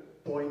other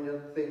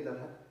poignant thing that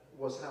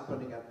was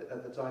happening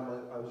at the time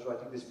I was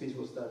writing this piece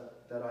was that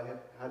I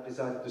had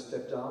decided to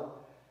step down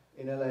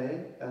in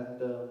LA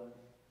and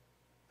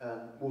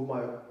move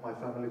my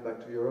family back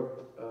to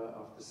Europe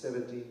after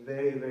 17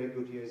 very, very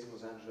good years in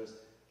Los Angeles.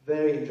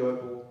 Very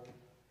enjoyable,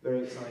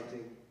 very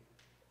exciting.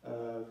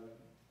 And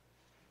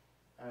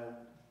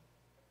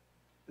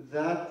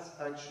that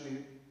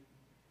actually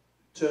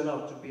turned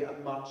out to be a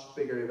much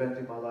bigger event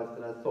in my life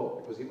than I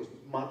thought, because it was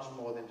much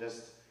more than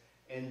just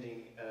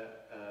ending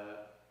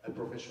a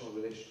professional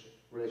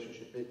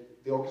relationship.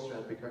 The orchestra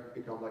had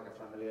become like a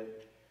family,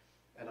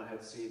 and I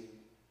had seen,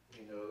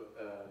 you know,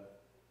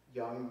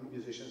 young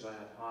musicians I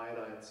had hired.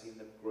 I had seen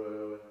them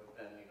grow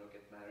and you know,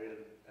 get married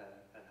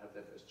and have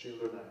their first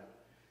children. I had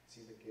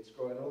seen the kids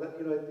grow and all that.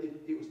 You know,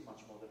 it was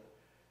much more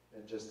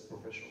than just a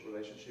professional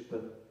relationship,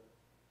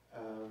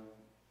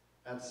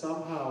 and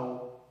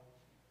somehow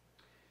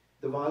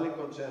the Violin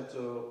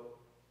Concerto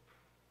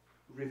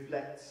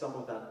reflects some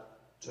of that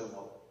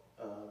turmoil.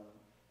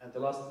 And the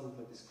last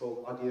movement is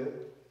called Adieu,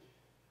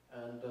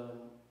 and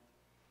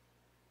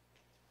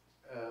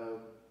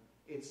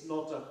it's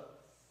not a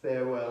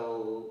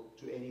farewell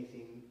to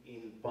anything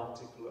in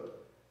particular,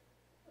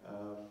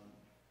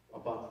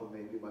 apart from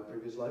maybe my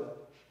previous life.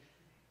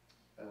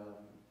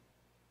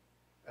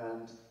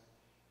 And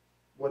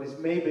what is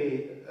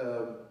maybe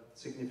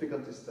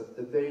significant is that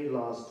the very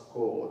last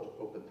chord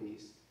of the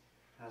piece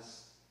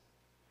has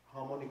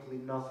harmonically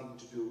nothing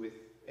to do with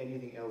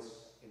anything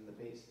else in the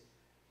piece.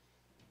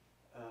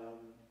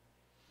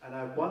 And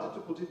I wanted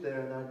to put it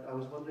there, and I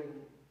was wondering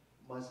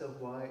myself,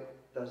 why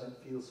does it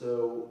feel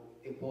so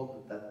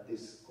important that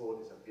this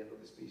chord is at the end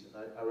of this piece? And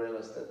I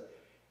realized that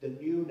the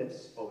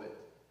newness of it,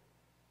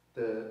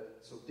 the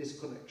sort of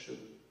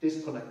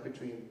disconnect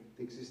between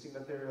the existing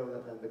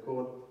material and the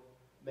chord,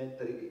 meant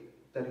that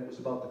it was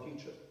about the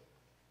future,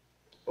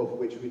 of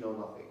which we know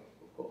nothing,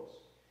 of course.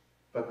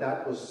 But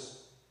that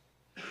was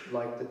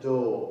like the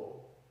door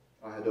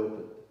I had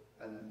opened,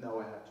 and now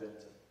I had to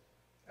enter.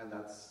 And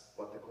that's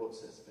what the chord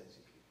says,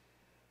 basically.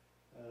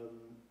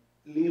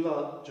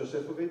 Lila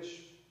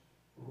Josefovich,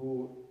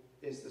 who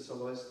is the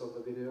soloist of the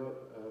video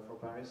from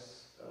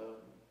Paris,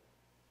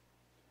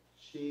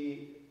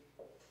 she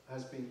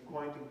has been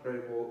quite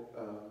incredible.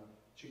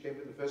 She came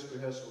to the first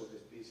rehearsal of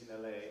this piece in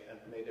LA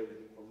and played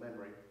everything from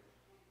memory.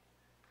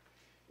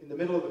 In the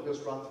middle of the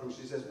first run-through,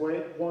 she says,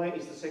 why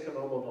is the second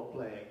oboe not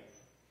playing?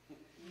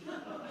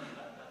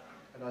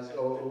 And I said,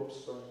 oh,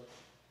 oops, sorry.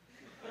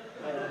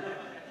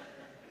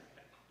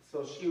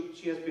 So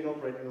she has been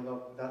operating on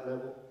that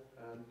level,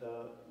 and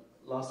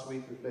last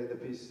week we played the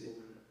piece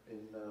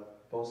in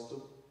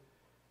Boston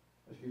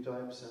a few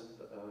times, and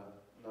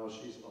now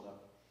she's on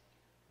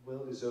a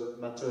well-deserved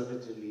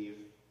maternity leave,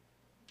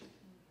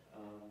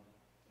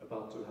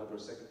 about to have her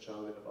second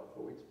child in about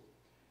 4 weeks.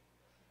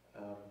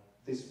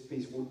 This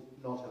piece would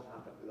not have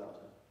happened without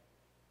her.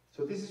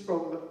 So this is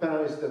from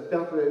Paris, the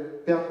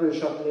Théâtre de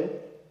Châtelet,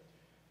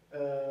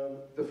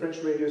 the French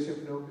Radio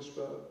Symphony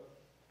Orchestra,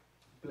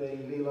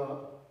 playing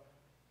Lila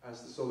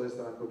as the soloist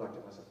that I'm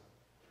conducting myself.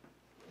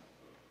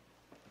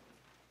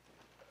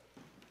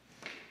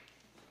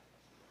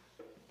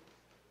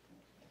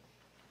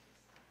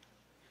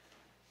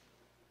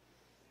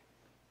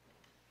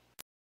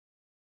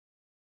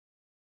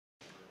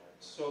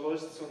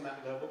 soloists on that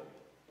level.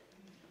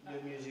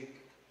 New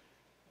music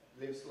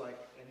lives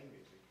like any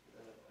music.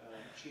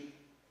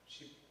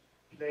 She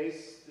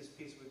plays this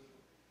piece with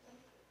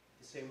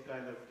the same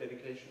kind of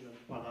dedication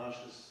and panache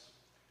as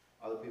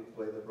other people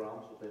play the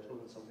Brahms or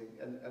Beethoven or something.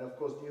 And of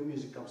course, new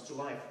music comes to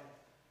life.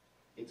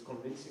 It's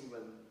convincing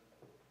when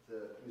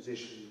the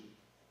musician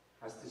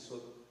has this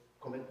sort of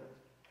commitment.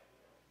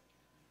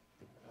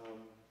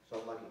 So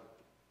I'm lucky.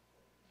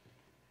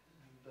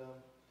 And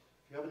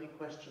if you have any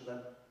questions,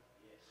 I'm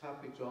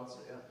happy to answer.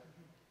 Yeah.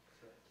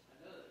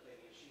 Another thing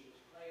is she was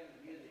playing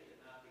the music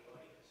and not the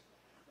audience.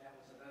 That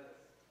was another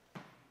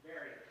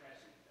very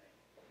impressive thing.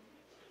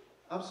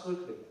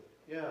 Absolutely.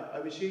 Yeah.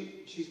 I mean,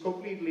 she's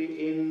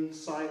completely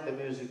inside the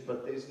music,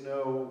 but there's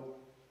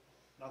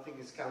nothing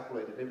is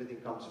calculated.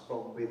 Everything comes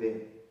from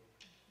within.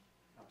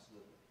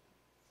 Absolutely.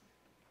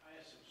 I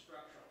have some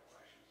structural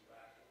questions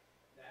about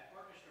that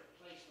orchestra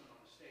placement on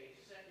the stage.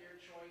 Is that your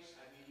choice?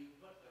 I mean, you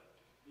put the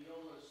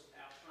violas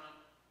out front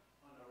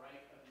on the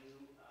right of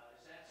you.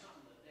 Is that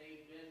something that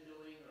they've been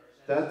doing, or is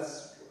that?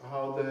 That's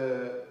how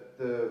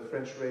the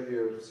French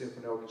Radio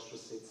Symphony Orchestra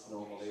sits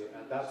normally,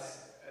 and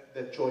that's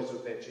the choice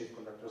of their chief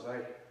conductors.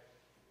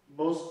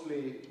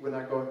 Mostly, when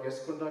I go and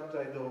guest conduct,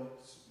 I don't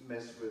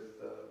mess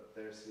with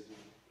their sitting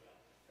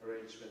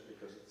arrangement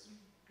because it's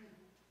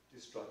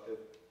destructive.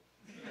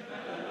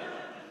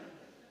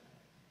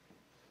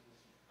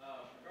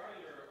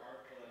 Regarding your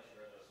article that you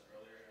read us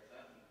earlier, has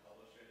that been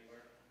published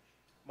anywhere?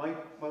 My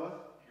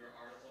what? Your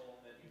article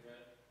that you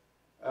read?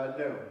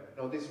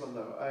 No, this one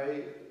no.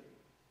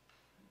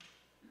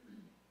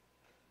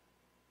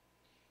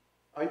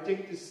 I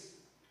take this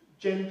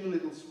gentle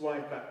little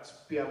swipe at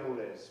Pierre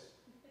Boulez.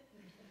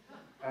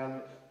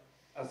 And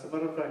as a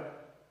matter of fact,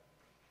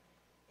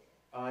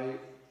 I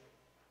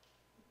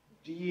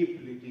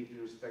deeply, deeply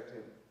respect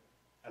him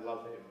and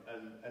love him,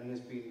 and he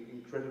has been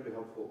incredibly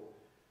helpful.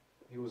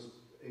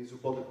 He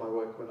supported my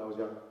work when I was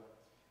young.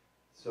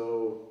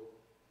 So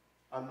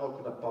I'm not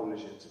going to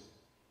publish it.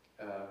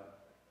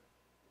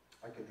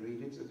 I can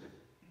read it,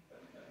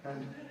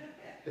 and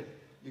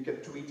you can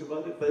tweet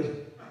about it, but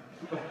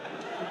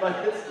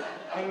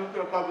I'm not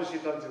going to publish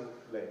it until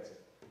later.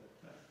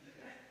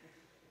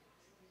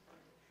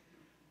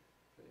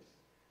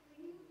 When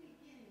you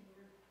begin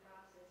your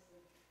process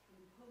of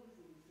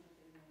composing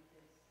something like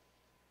this,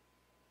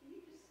 can you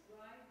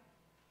describe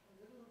a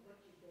little of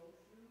what you go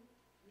through?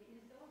 I mean,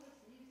 is all this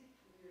music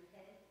in your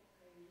head?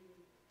 Are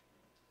you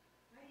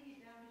writing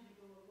it down as you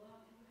go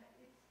along?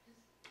 It's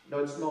just...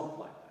 No, it's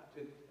not like that.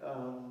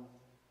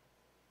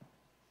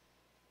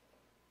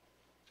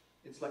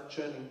 It's like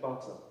churning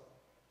butter.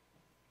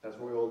 That's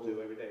what we all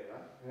do every day,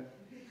 right?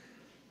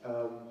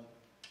 Yeah.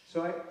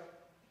 So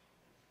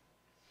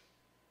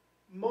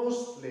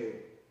mostly,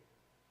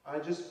 I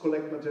just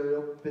collect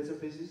material, bits and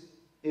pieces,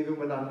 even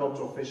when I'm not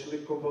officially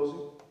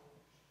composing.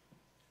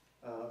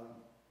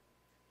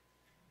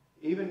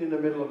 Even in the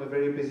middle of a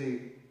very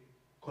busy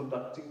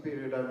conducting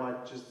period, I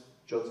might just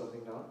jot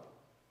something down.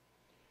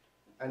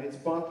 And it's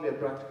partly a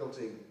practical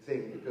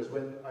thing, because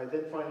when I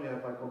then finally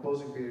have my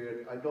composing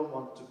period, I don't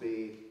want to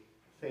be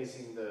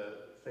facing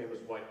the famous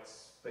white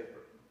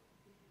paper,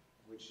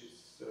 which is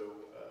so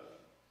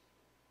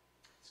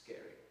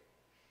scary.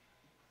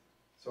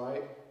 So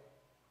I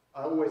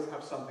always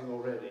have something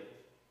already,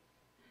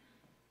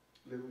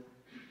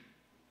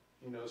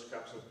 little,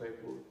 scraps of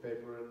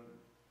paper, and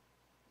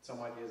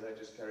some ideas I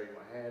just carry in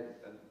my head,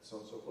 and so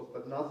on and so forth.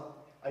 But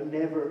I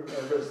never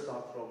ever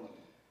start from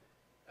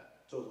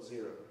total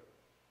zero.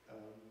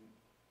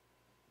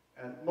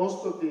 And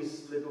most of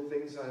these little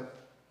things I've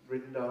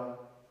written down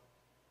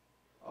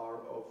are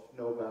of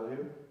no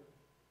value.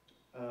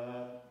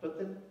 But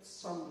then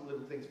some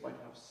little things might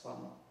have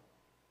some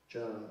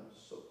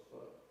germs of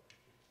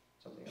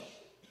something else.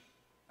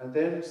 And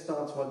then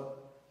starts what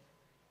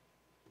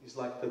is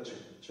like the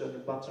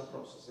churning butter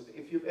process. And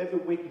if you've ever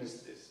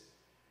witnessed this,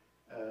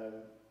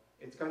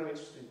 it's kind of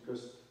interesting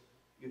because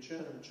you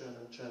churn and churn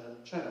and churn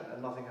and churn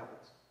and nothing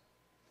happens.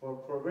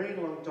 For a very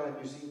long time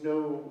you see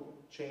no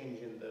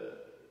change in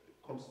the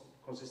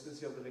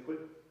consistency of the liquid.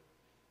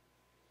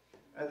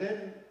 And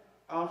then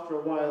after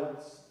a while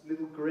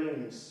little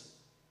grains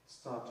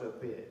start to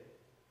appear.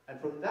 And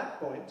from that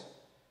point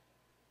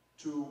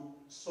to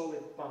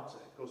solid butter,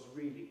 it goes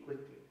really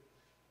quickly.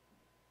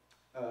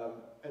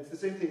 It's the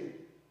same thing.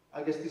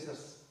 I guess this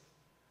has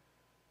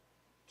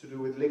to do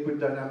with liquid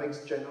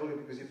dynamics generally,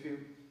 because if you,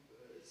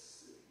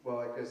 well,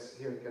 I guess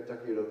here in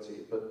Kentucky you don't see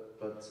it,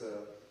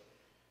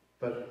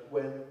 but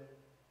when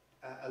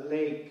a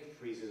lake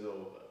freezes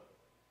over,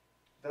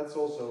 that's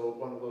also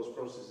one of those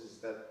processes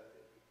that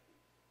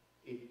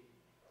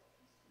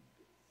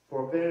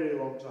for a very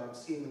long time,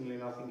 seemingly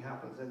nothing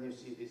happens, and you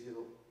see these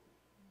little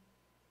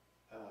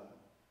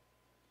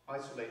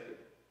isolated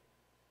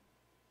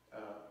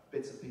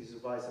bits and pieces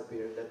of ice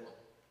appear that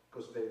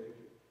goes very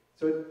quickly.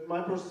 So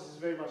my process is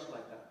very much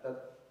like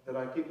that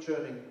I keep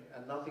churning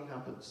and nothing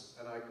happens,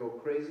 and I go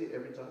crazy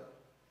every time.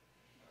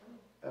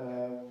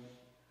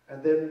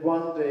 And then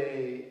one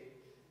day,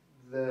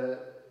 the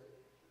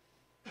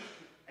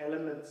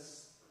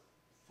elements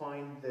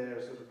find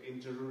their sort of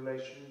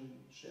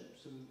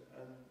interrelationships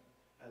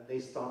and they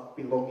start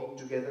belonging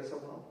together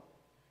somehow.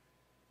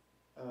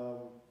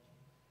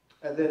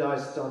 And then I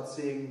start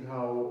seeing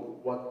how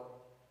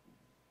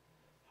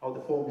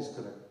the form is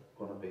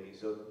gonna be.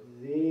 So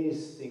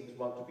these things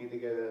want to be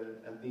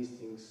together, and these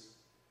things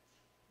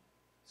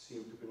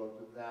seem to belong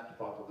to that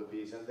part of the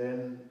piece. And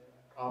then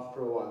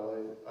after a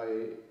while,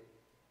 I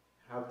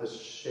have the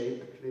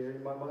shape clear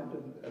in my mind,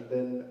 and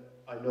then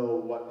I know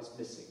what is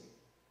missing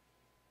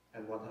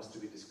and what has to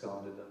be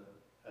discarded,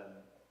 and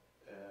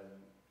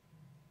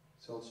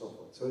so on and so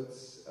forth. So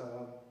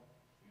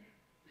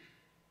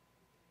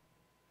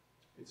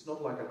it's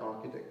not like an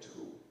architect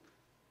who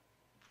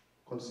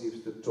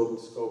conceives the total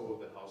scope of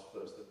the house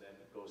first and then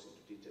goes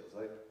into details.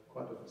 I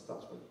quite often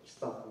start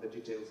with the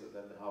details, and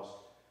then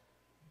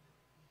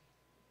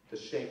the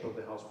shape of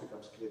the house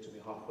becomes clear to me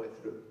halfway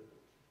through.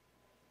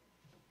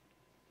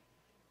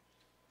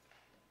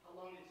 How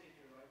long did it take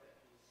you to write that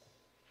piece?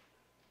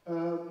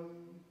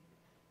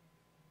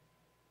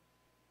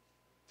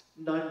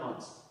 9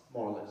 months,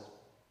 more or less.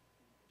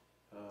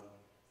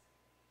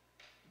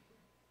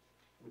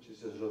 Which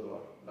is a sort of a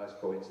nice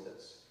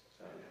coincidence.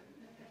 So.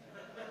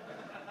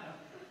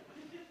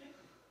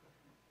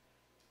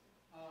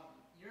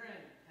 You're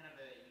in kind of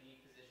a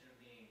unique position of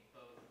being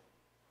both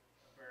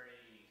a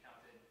very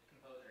talented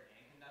composer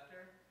and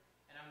conductor,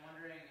 and I'm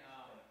wondering,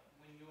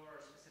 when you're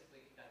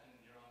specifically conducting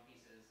your own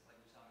pieces, like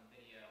we saw in the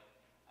video,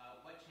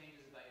 what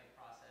changes about your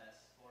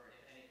process, or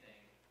if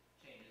anything,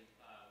 changes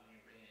when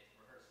you're bringing it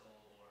to rehearsal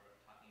or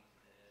talking to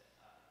the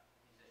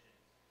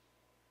musicians?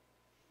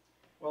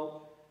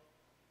 Well,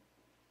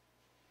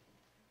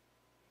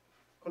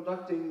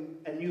 conducting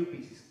a new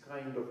piece is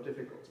kind of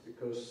difficult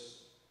because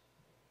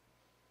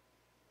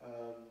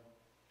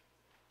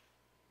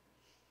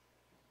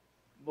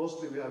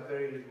mostly we have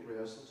very little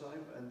rehearsal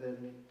time, and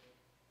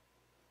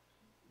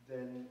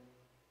then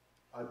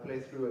I play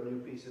through a new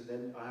piece, and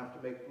then I have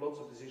to make lots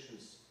of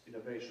decisions in a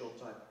very short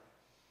time.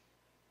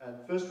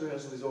 And first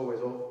rehearsal is always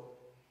awful,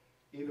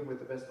 even with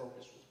the best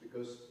orchestras,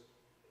 because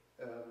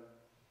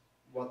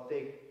what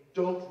they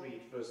don't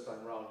read first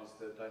time round is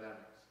the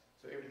dynamics.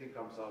 So everything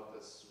comes out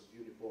as sort of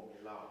uniformly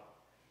loud.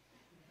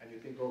 And you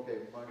think, okay,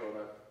 my God,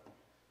 I've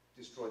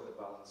destroyed the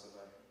balance, and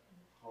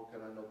how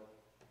can I not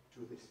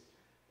do this?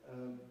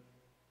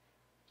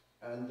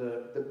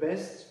 The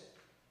best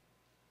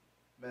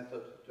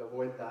method to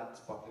avoid that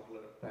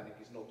particular panic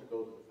is not to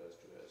go to the first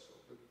rehearsal.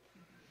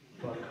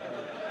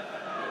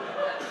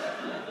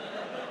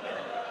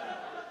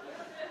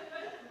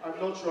 I'm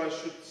not sure I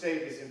should say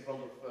this in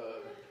front of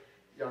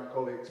young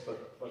colleagues,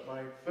 but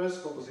my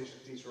first composition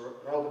teacher,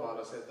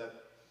 Grawemeyer, said that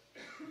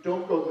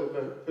don't go to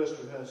the first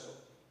rehearsal.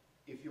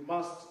 If you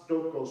must,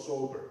 don't go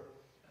sober.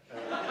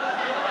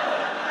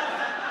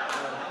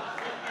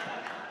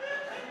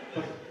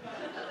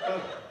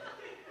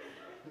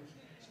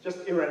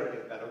 Just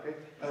eradicate that, okay?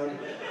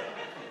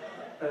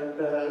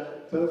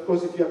 But of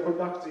course, if you are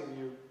conducting,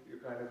 you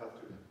kind of have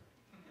to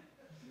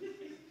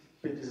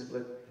be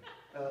disciplined.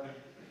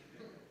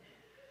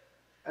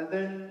 And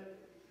then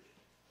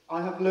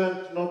I have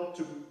learned not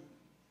to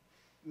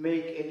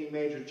make any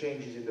major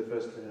changes in the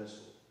first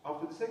rehearsal.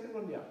 After the second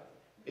one, yeah,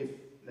 if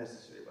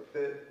necessary.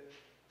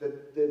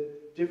 But the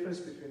difference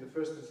between the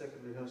first and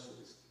second rehearsal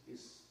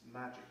is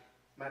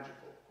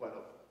magical quite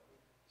often.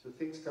 So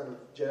things kind of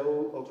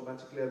gel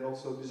automatically, and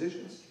also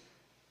musicians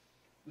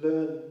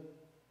learn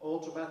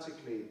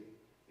automatically,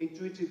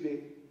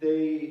 intuitively.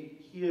 They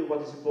hear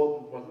what is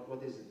important,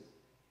 what isn't.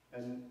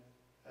 And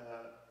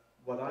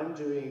what I'm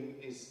doing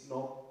is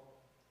not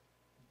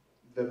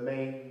the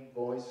main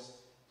voice,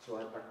 so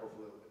I back off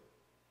a little bit,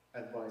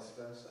 and vice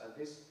versa. And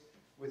this,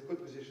 with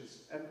good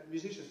musicians, and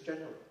musicians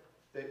generally,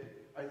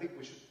 I think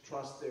we should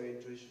trust their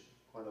intuition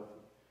quite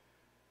often.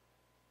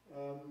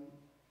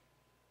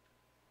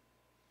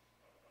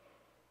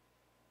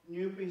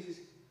 New pieces,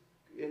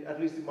 at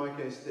least in my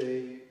case,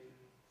 they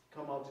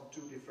come out in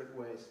two different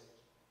ways.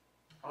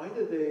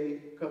 Either they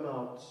come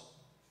out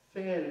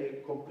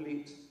fairly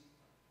complete,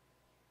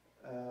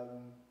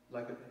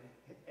 like an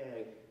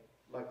egg,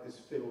 like this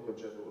Violin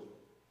Concerto was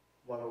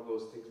one of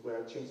those things where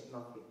I changed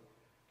nothing,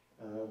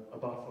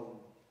 apart from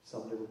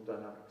some little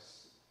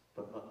dynamics,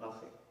 but not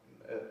nothing,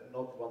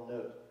 not one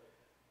note.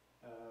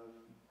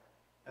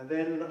 And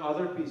then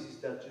other pieces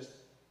that just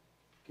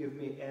give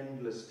me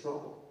endless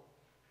trouble.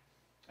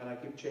 And I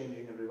keep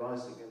changing and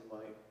revising, and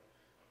my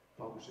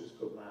publishers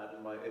go mad,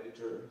 and my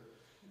editor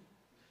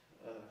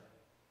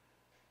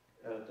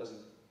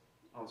doesn't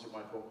answer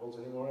my phone calls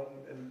anymore,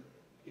 and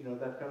you know,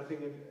 that kind of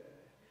thing.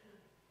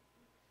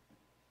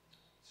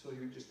 So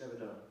you just never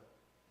know.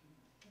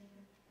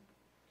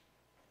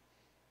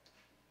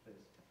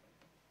 Please.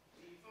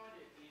 Do you find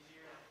it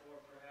easier,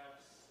 or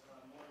perhaps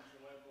more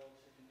enjoyable,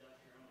 to conduct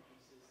your own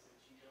pieces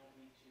since you don't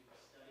need to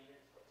study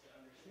it to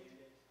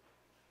understand it?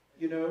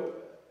 You know,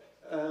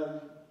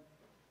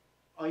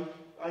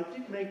 I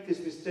did make this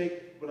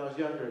mistake when I was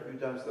younger a few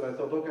times, that I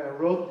thought, okay, I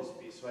wrote this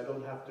piece, so I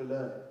don't have to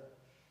learn it.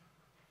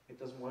 It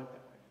doesn't work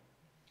that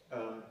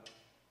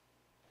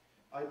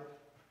way.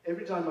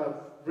 every time I've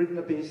written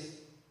a piece,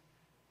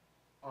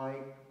 I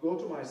go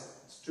to my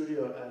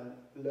studio and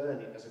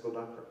learn it as a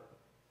conductor.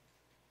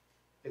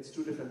 It's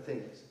two different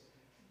things.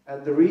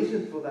 And the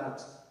reason for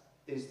that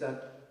is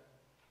that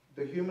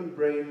the human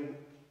brain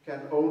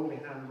can only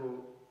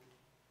handle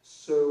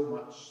so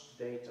much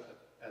data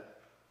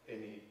at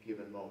any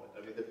given moment.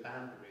 I mean, the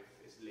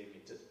bandwidth is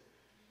limited.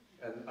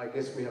 And I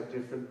guess we have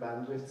different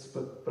bandwidths,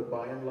 but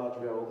by and large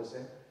we are all the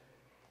same.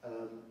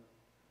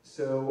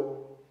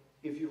 So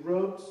if you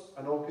wrote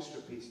an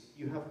orchestra piece,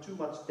 you have too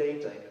much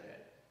data in your head.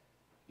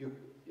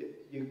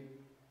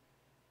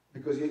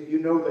 Because you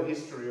know the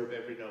history of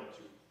every note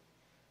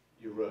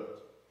you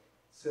wrote.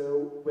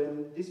 So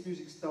when this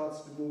music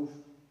starts to move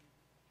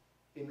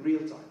in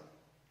real time,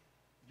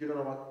 you don't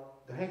know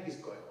what the heck is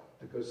going on,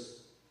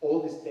 because all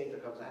this data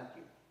comes at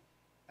you.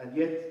 And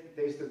yet,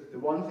 there's the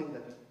one thing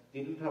that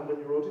you didn't have when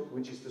you wrote it,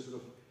 which is the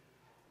sort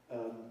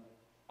of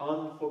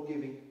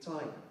unforgiving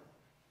time.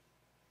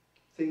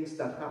 Things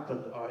that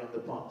happened are in the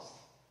past.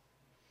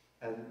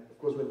 And of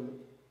course,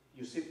 when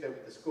you sit there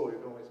with the score, you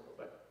can always go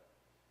back.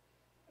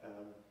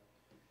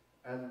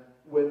 And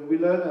when we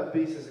learn a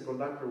piece as a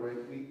conductor,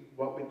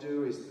 what we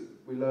do is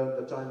we learn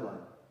the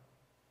timeline.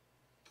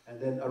 And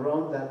then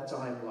around that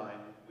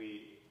timeline,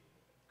 we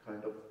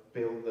kind of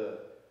build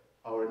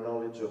our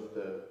knowledge of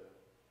the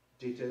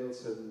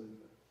details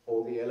and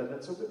all the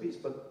elements of the piece.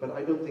 But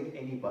I don't think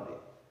anybody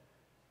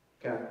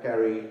can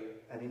carry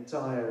an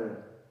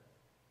entire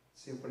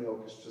symphony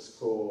orchestra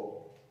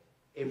score,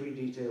 every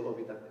detail of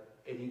it at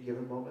any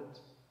given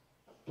moment,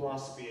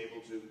 plus be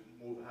able to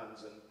move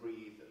hands and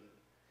breathe and,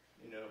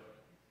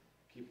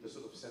 keep the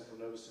sort of central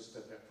nervous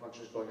system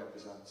functions going at the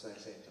same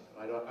time.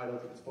 I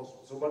don't think it's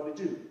possible. So what we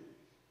do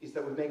is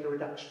that we make a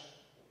reduction.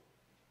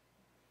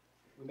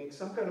 We make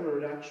some kind of a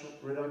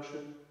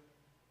reduction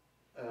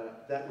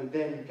that we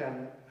then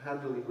can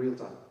handle in real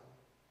time.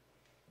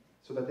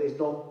 So that there's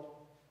not,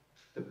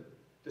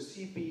 the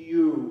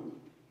CPU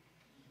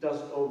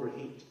doesn't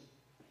overheat.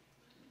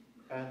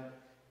 And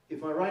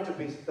if I write a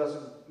piece, it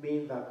doesn't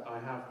mean that I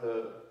have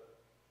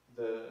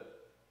the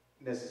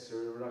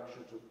necessary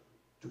reduction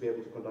to be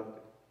able to conduct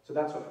it. So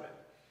that's what I meant.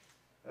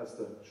 That's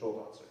the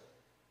short answer.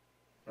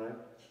 Right?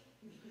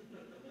 You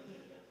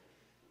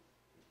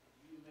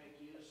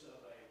make use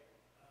of a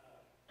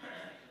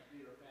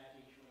computer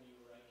package when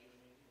you write your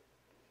music?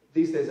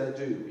 These days I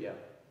do, yeah.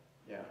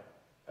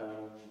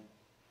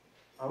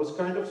 I was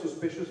kind of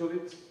suspicious of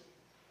it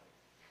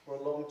for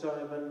a long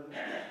time,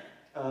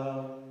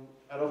 and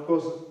of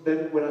course,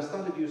 then when I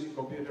started using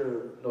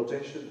computer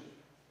notation,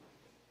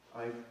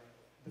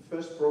 the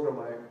first program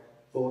I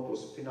bought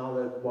was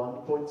Finale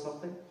 1 point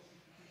something,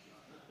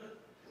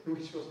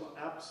 which was an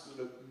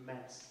absolute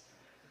mess.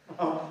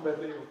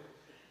 Unbelievable.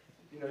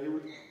 You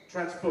would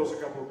transpose a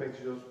couple of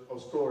pages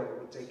of score and it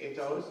would take 8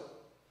 hours,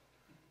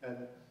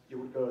 and you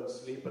would go and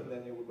sleep, and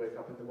then you would wake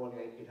up in the morning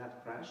and it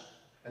had crashed.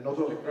 And not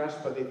only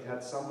crashed, but it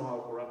had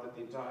somehow corrupted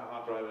the entire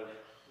hard drive and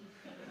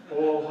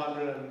all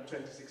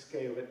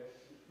 126K of it.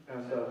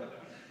 And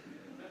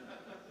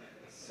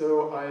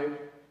so I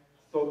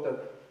thought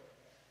that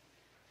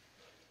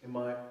in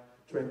my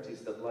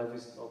 20s that life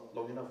is not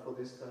long enough for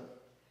this kind of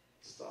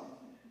stuff.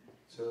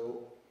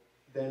 So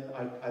then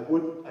I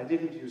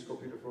didn't use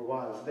computer for a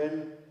while.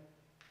 Then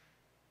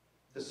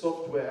the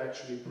software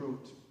actually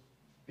improved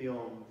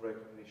beyond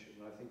recognition.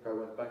 I think I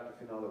went back to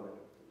Finale when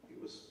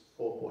it was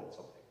 4 point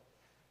something.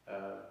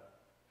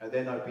 And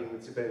then I've been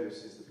with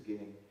Sibelius since the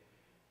beginning.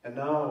 And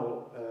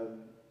now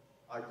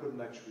I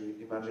couldn't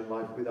actually imagine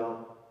life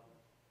without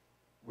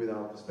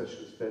the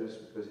specialist Sibelius,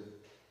 because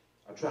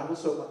I travel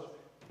so much,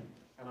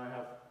 and I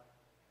have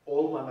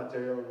all my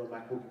material on the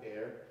MacBook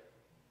Air.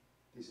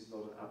 This is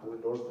not an Apple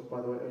endorsement,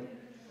 by the way.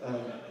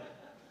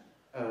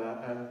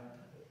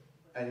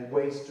 And it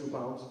weighs 2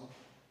 pounds.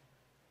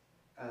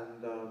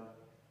 And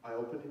I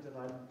open it and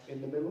I'm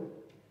in the middle.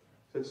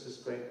 So it's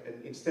just great.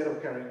 And instead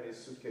of carrying these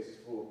suitcases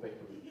full of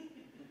paper.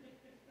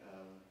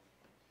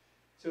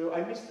 So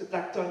I miss the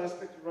tactile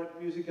aspect of writing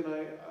music, and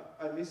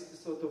I miss the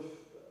sort of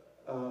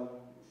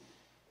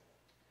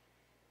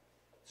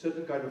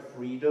certain kind of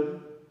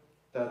freedom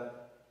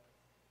that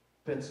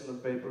pencil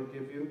and paper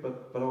give you,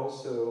 but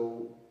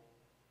also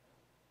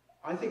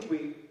I think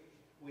we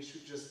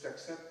should just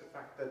accept the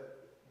fact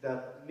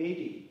that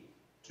MIDI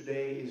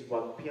today is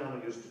what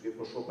piano used to be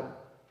for Chopin.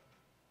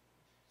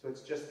 So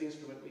it's just the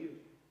instrument we use.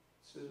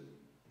 So,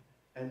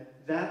 and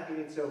that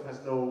in itself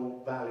has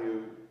no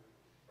value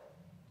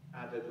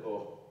added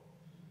or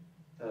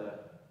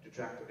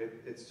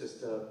detracted. It's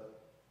just a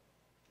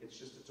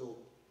tool.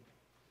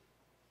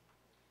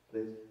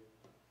 Please.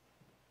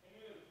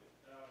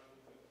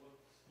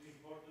 What's the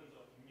importance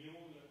of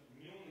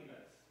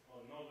newness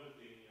or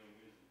novelty in your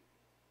music?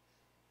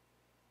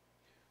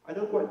 I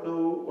don't quite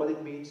know what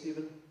it means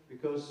even,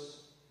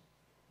 because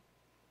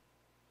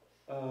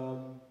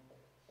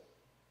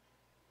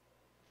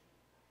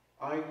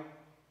I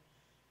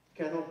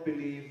cannot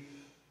believe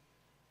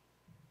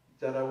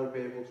that I would be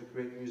able to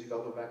create music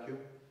out of vacuum.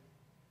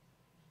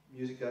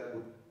 Music that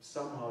would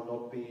somehow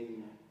not be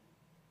in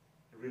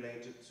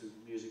related to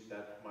music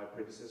that my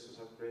predecessors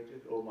have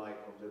created or my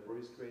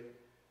contemporaries create.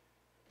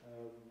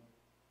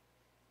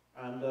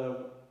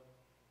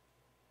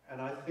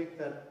 And I think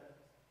that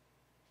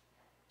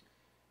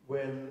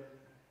when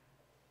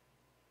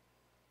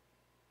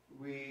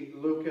we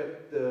look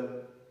at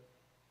the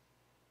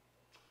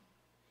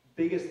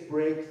biggest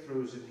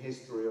breakthroughs in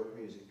history of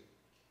music,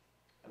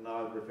 and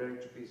now I'm referring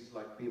to pieces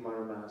like B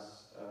minor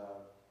Mass,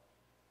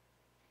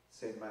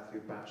 St. Matthew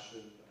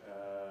Passion,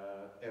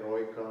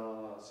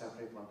 Eroica,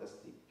 Symphonie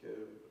Fantastique,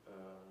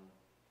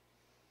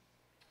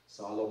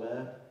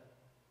 Salome,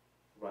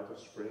 Rite of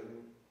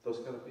Spring, those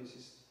kind of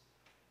pieces.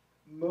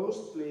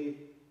 Mostly,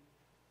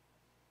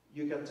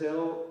 you can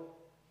tell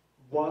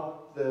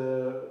what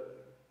the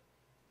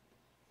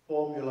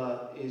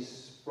formula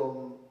is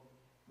from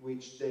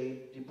which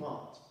they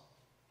depart.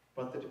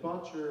 But the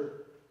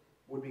departure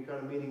would be kind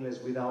of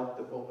meaningless without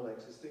the formula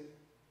existing.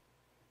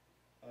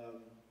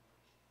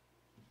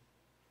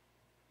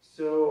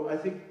 So I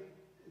think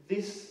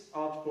this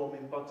art form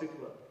in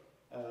particular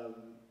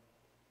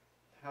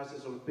has a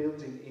sort of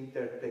built-in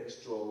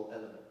intertextual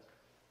element.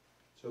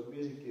 So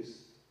music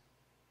is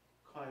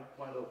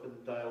quite often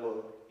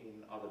dialogue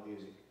in other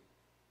music.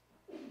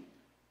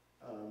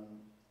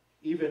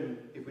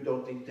 Even if we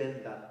don't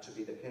intend that to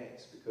be the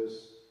case,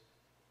 because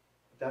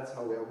that's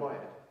how we are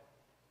wired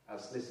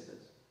as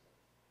listeners.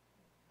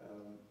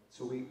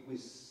 So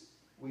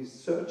we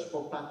search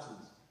for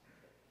patterns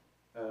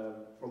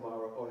from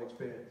our own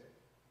experience.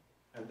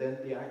 And then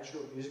the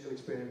actual musical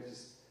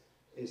experience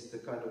is the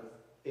kind of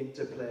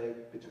interplay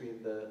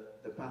between the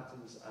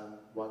patterns and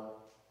what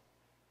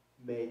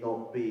may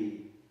not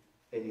be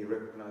any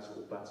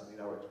recognizable pattern in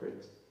our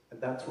experience.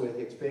 And that's where the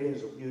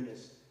experience of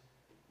newness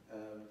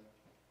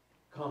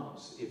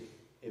comes, if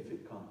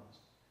it comes.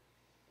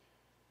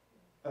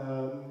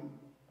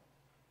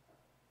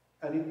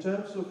 And in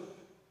terms of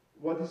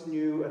what is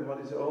new and what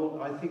is old,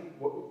 I think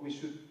we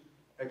should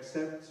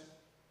accept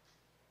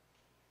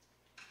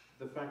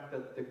the fact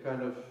that the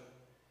kind of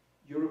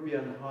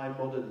European high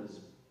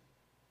modernism,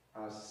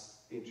 as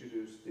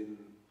introduced in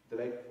the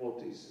late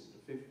 40s and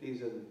the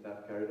 50s, and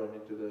that carried on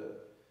into the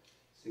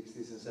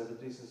 60s and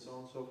 70s and so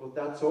on and so forth,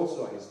 that's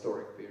also a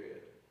historic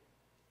period.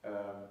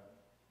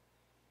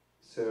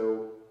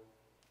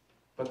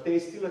 But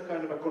there's still a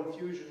kind of a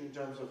confusion in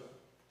terms of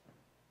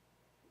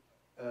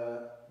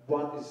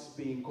what is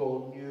being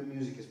called new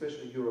music,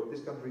 especially in Europe.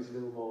 This country is a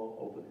little more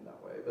open in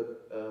that way,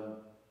 but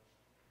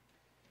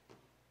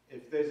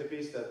if there's a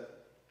piece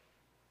that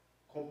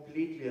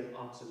completely and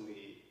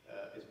utterly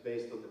is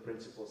based on the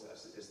principles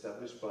as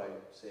established by,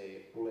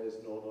 say,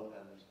 Boulez, Nono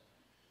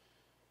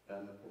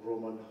and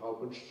Roman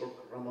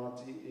Haubenstock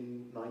Ramati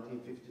in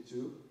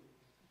 1952,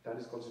 that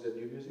is considered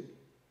new music.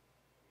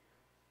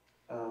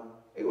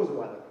 It was a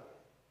while ago,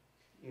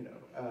 you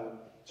know.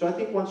 So I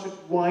think one should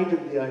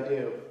widen the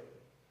idea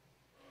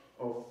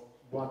of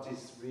what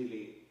is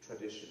really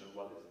tradition and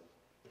what isn't.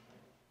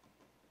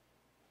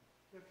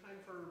 We have time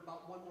for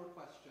about one more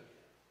question.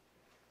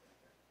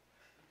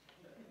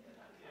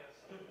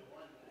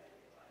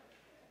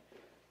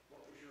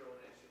 What was your own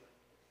instrument?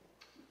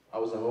 I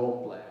was a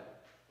home player.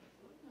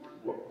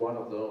 One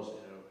of those,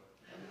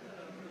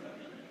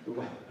 you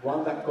know.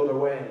 One that got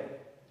away.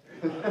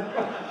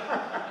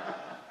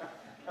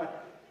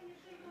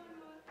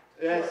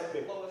 Yes,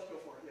 please. Lois, go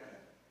for it, yeah.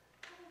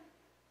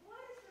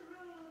 What is the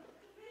role of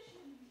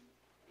commission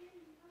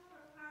in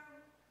what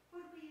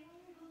we are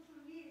able to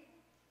hear?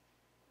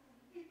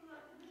 People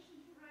are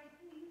commissioned to write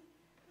things,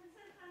 and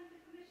sometimes the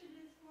commission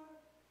is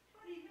for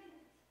 20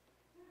 minutes.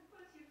 And of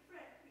course you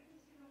fret because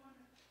you don't want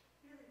to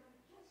really want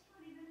just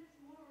 20 minutes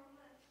more or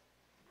less.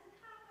 And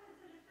how has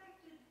it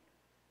affected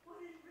what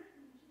is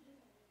written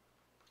today?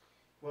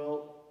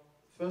 Well,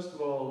 first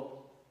of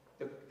all,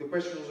 the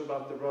question was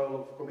about the role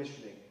of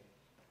commissioning.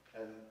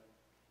 And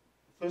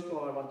first of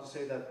all, I want to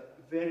say that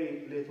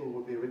very little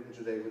would be written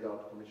today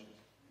without commissions.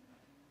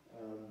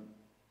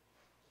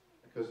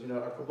 Because, you know,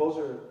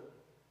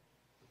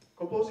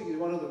 composing is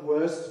one of the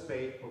worst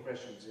paid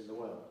professions in the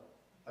world.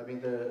 I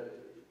mean,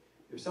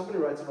 if somebody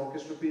writes an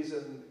orchestra piece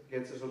and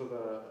gets a sort of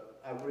a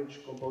average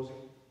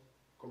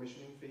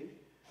commissioning fee,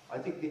 I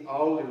think the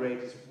hourly rate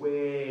is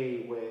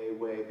way, way,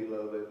 way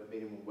below the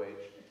minimum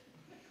wage,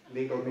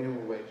 legal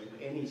minimum wage in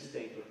any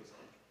state of this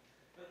country.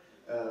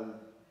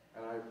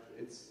 And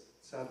it's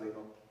sadly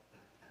not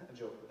a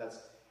joke, but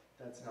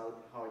that's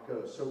how it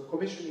goes. So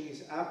commissioning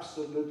is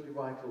absolutely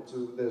vital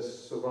to the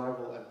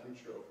survival and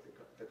future of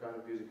the kind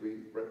of music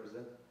we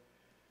represent.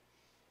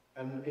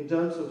 And in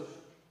terms of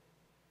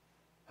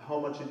how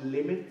much it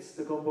limits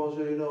the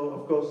composer, you know,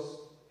 of course,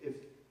 if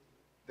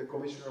the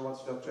commissioner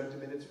wants to have 20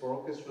 minutes for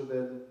orchestra,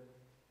 then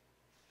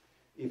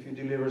if you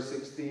deliver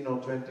 16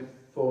 or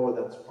 24,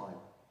 that's fine.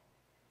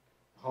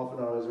 Half an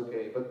hour is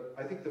okay. But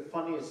I think the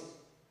funniest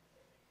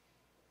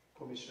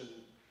commission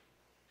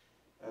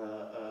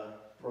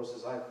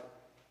process I've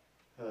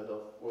heard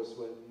of was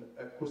when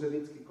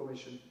Kusevitsky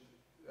commissioned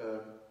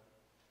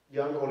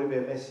young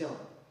Olivier Messiaen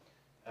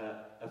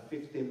a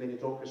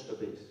 15-minute orchestra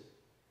piece.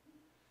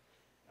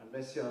 And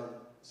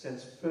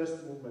Messiaen's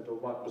first movement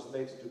of what was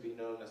later to be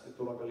known as the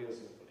Turangalila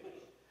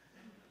Symphony,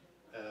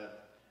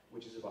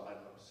 which is about, I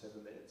don't know,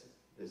 7 minutes.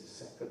 There's a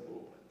second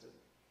movement.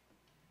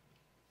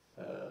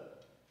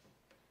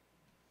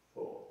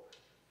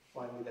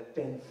 Finally, the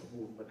 10th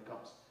movement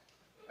comes.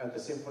 And the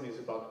symphony is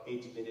about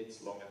 80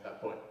 minutes long at that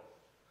point.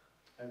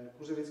 And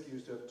Kusevitsky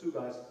used to have two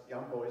guys,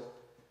 young boys,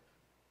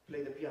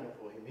 play the piano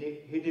for him.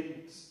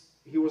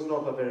 He was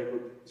not a very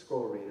good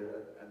score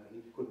reader, and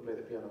he couldn't play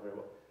the piano very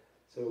well.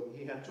 So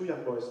he had two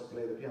young boys to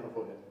play the piano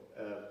for him,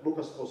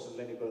 Lukas Voss and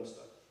Lenny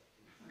Bernstein.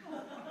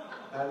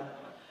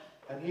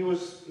 and he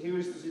used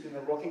to sit in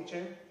a rocking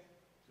chair,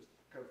 just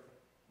kind of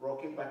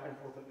rocking back and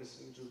forth and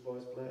listening to the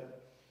boys play.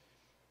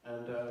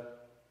 And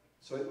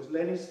so it was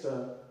Lenny's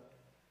turn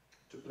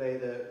to play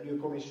the new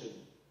commission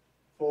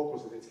for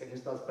Kusevitsky, and he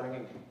starts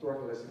banging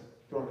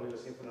Turangalila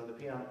Symphony on the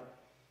piano.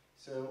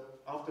 So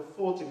after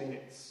 40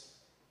 minutes,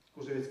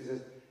 Kusevitsky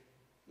says,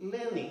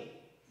 Lenny,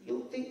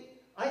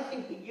 I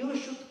think you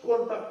should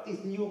conduct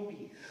this new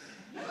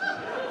piece.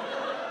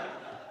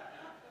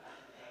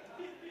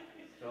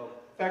 So,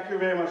 thank you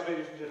very much,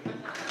 ladies and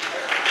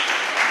gentlemen.